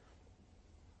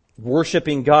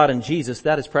 Worshipping God and Jesus,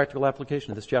 that is practical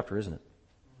application of this chapter, isn't it?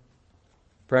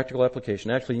 Practical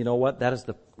application. Actually, you know what? That is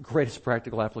the greatest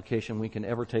practical application we can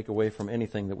ever take away from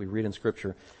anything that we read in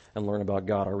Scripture and learn about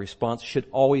God. Our response should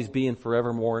always be and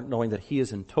forevermore knowing that He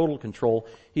is in total control.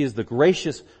 He is the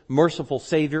gracious, merciful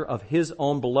Savior of His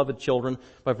own beloved children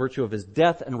by virtue of His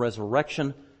death and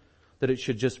resurrection, that it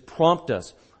should just prompt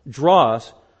us, draw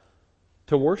us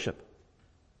to worship.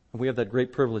 And we have that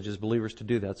great privilege as believers to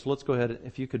do that. So let's go ahead,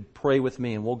 if you could pray with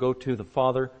me, and we'll go to the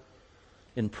Father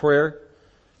in prayer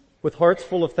with hearts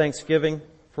full of thanksgiving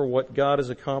for what God has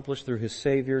accomplished through His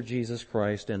Savior, Jesus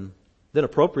Christ, and then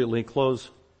appropriately close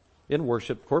in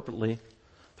worship corporately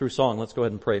through song. Let's go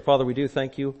ahead and pray. Father, we do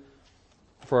thank You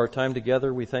for our time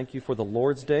together. We thank You for the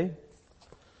Lord's Day.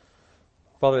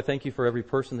 Father, I thank You for every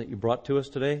person that You brought to us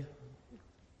today,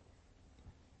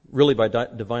 really by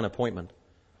divine appointment.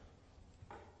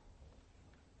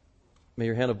 May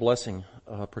Your hand of blessing,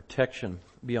 protection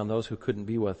be on those who couldn't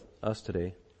be with us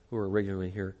today, who are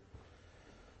regularly here.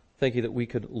 Thank You that we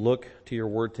could look to Your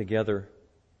Word together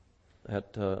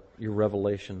at Your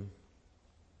revelation,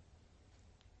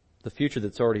 the future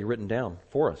that's already written down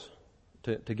for us,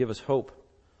 to give us hope,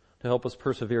 to help us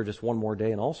persevere just one more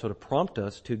day, and also to prompt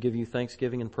us to give You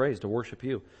thanksgiving and praise, to worship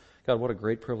You. God, what a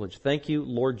great privilege. Thank You,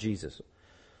 Lord Jesus,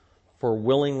 for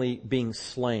willingly being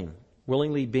slain,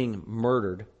 willingly being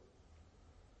murdered,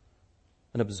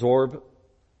 and absorb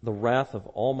the wrath of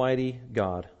Almighty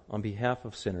God on behalf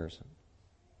of sinners.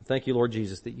 Thank You, Lord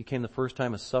Jesus, that You came the first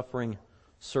time a suffering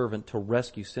servant to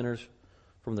rescue sinners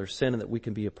from their sin, and that we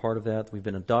can be a part of that. We've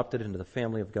been adopted into the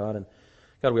family of God. And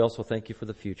God, we also thank You for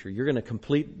the future. You're going to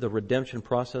complete the redemption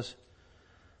process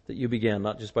that You began,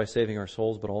 not just by saving our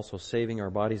souls, but also saving our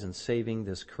bodies and saving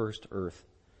this cursed earth.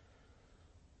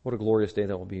 What a glorious day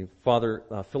that will be. Father,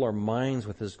 fill our minds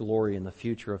with this glory in the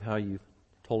future of how You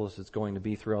told us it's going to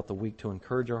be throughout the week, to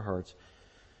encourage our hearts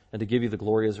and to give you the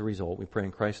glory as a result. We pray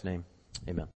in Christ's name.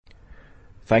 Amen.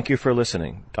 Thank you for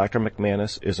listening. Dr.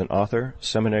 McManus is an author,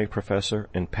 seminary professor,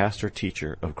 and pastor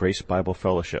teacher of Grace Bible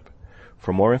Fellowship.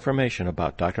 For more information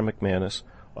about Dr. McManus,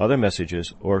 other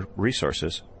messages, or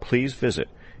resources, please visit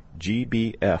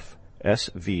gbfsv.org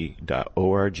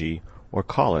or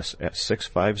call us at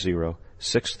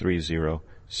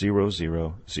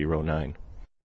 650-630-0009.